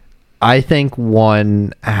 I think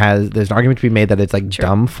there's an argument to be made that it's like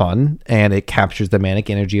dumb fun, and it captures the manic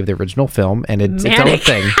energy of the original film, and it's its own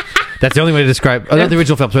thing. That's the only way to describe the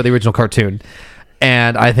original film, sorry, the original cartoon.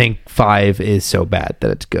 And I think 5 is so bad that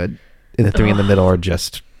it's good. And the 3 in the middle are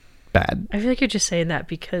just bad. I feel like you're just saying that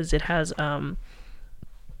because it has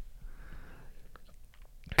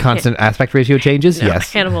constant aspect ratio changes.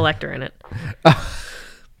 Yes, Hannibal Lecter in it.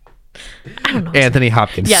 I don't know. Anthony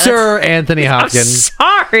Hopkins. Yeah, Sir Anthony Hopkins.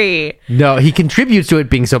 I'm sorry. No, he contributes to it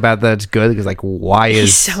being so bad that it's good, because like, why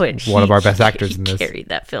is one of our best actors in this? He carried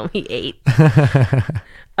that film. He ate.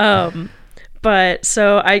 But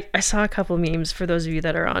so I saw a couple memes. For those of you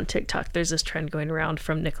that are on TikTok, there's this trend going around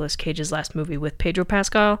from Nicolas Cage's last movie with Pedro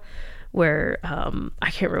Pascal, where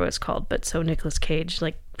I can't remember what it's called, but so Nicolas Cage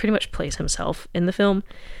like pretty much plays himself in the film.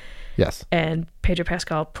 Yes. And Pedro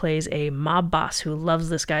Pascal plays a mob boss who loves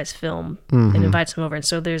this guy's film and invites him over. And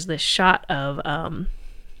so there's this shot of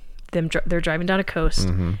they're driving down a coast,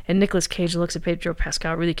 and Nicolas Cage looks at Pedro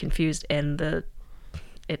Pascal really confused, and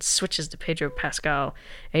it switches to Pedro Pascal,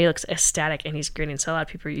 and he looks ecstatic, and he's grinning. So a lot of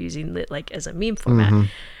people are using it like as a meme format.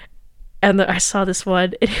 And I saw this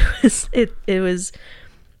one, and it was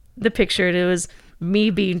the picture, and it was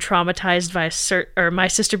me being traumatized by my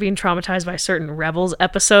sister being traumatized by a certain Rebels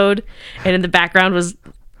episode, and in the background was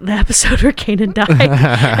the episode where Kanan died.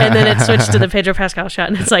 And then it switched to the Pedro Pascal shot,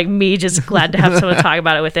 and it's like me just glad to have someone talk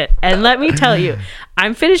about it with it. And let me tell you,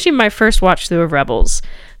 I'm finishing my first watch through of Rebels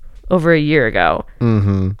over a year ago,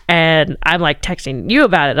 and I'm like texting you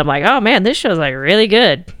about it. I'm like, oh man, this show's like really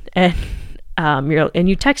good. And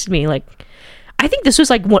you texted me like, I think this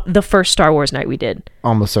was like the first Star Wars night we did.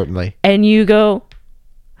 Almost certainly. And you go,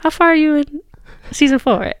 how far are you in season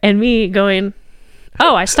 4? And me going,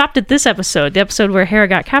 oh, I stopped at this episode, the episode where Hera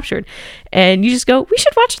got captured. And you just go, we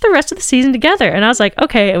should watch the rest of the season together. And I was like,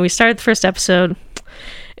 okay. And we started the first episode.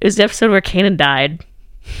 It was the episode where Kanan died.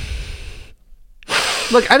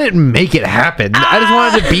 Look, I didn't make it happen. I just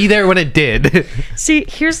wanted to be there when it did. See,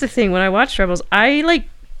 here's the thing. When I watched Rebels, I like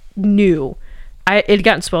knew it had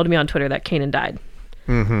gotten spoiled to me on Twitter that Kanan died.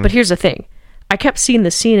 But here's the thing. I kept seeing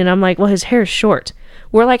the scene, and I'm like, well, his hair is short.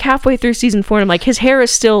 We're like halfway through season 4, and I'm like, his hair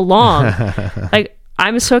is still long. Like,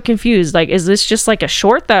 I'm so confused. Like, is this just like a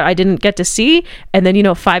short that I didn't get to see? And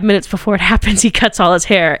then, 5 minutes before it happens, he cuts all his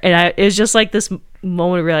hair. And it was just like this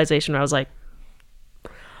moment of realization where I was like,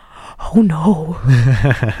 oh no.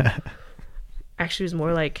 Actually, it was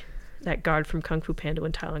more like that guard from Kung Fu Panda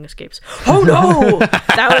when Tai Lung escapes. Oh no!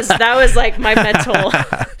 that was like my mental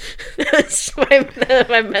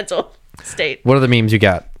my mental state. What are the memes you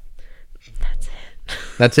got?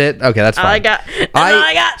 That's it? Okay, that's fine. All I got. That's all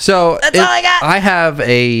I got. So that's all I got. I have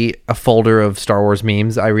a folder of Star Wars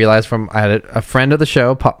memes. I realized I had a friend of the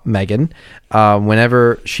show, Megan.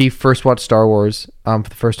 Whenever she first watched Star Wars for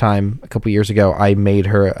the first time a couple years ago, I made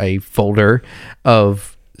her a folder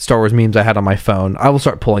of Star Wars memes I had on my phone. I will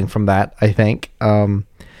start pulling from that, I think.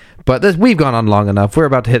 But we've gone on long enough. We're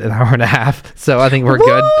about to hit an hour and a half, so I think we're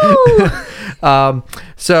good.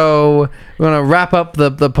 So we're going to wrap up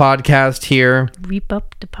the podcast here. Wrap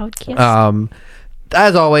up the podcast.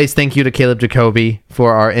 As always, thank you to Caleb Jacoby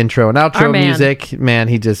for our intro and outro music. Man,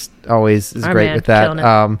 he just always is great with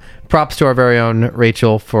that. Props to our very own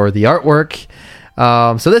Rachel for the artwork.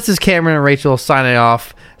 So this is Cameron and Rachel signing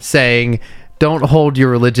off, saying, don't hold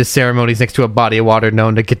your religious ceremonies next to a body of water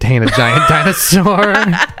known to contain a giant dinosaur.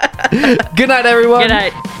 Good night, everyone. Good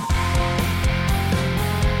night.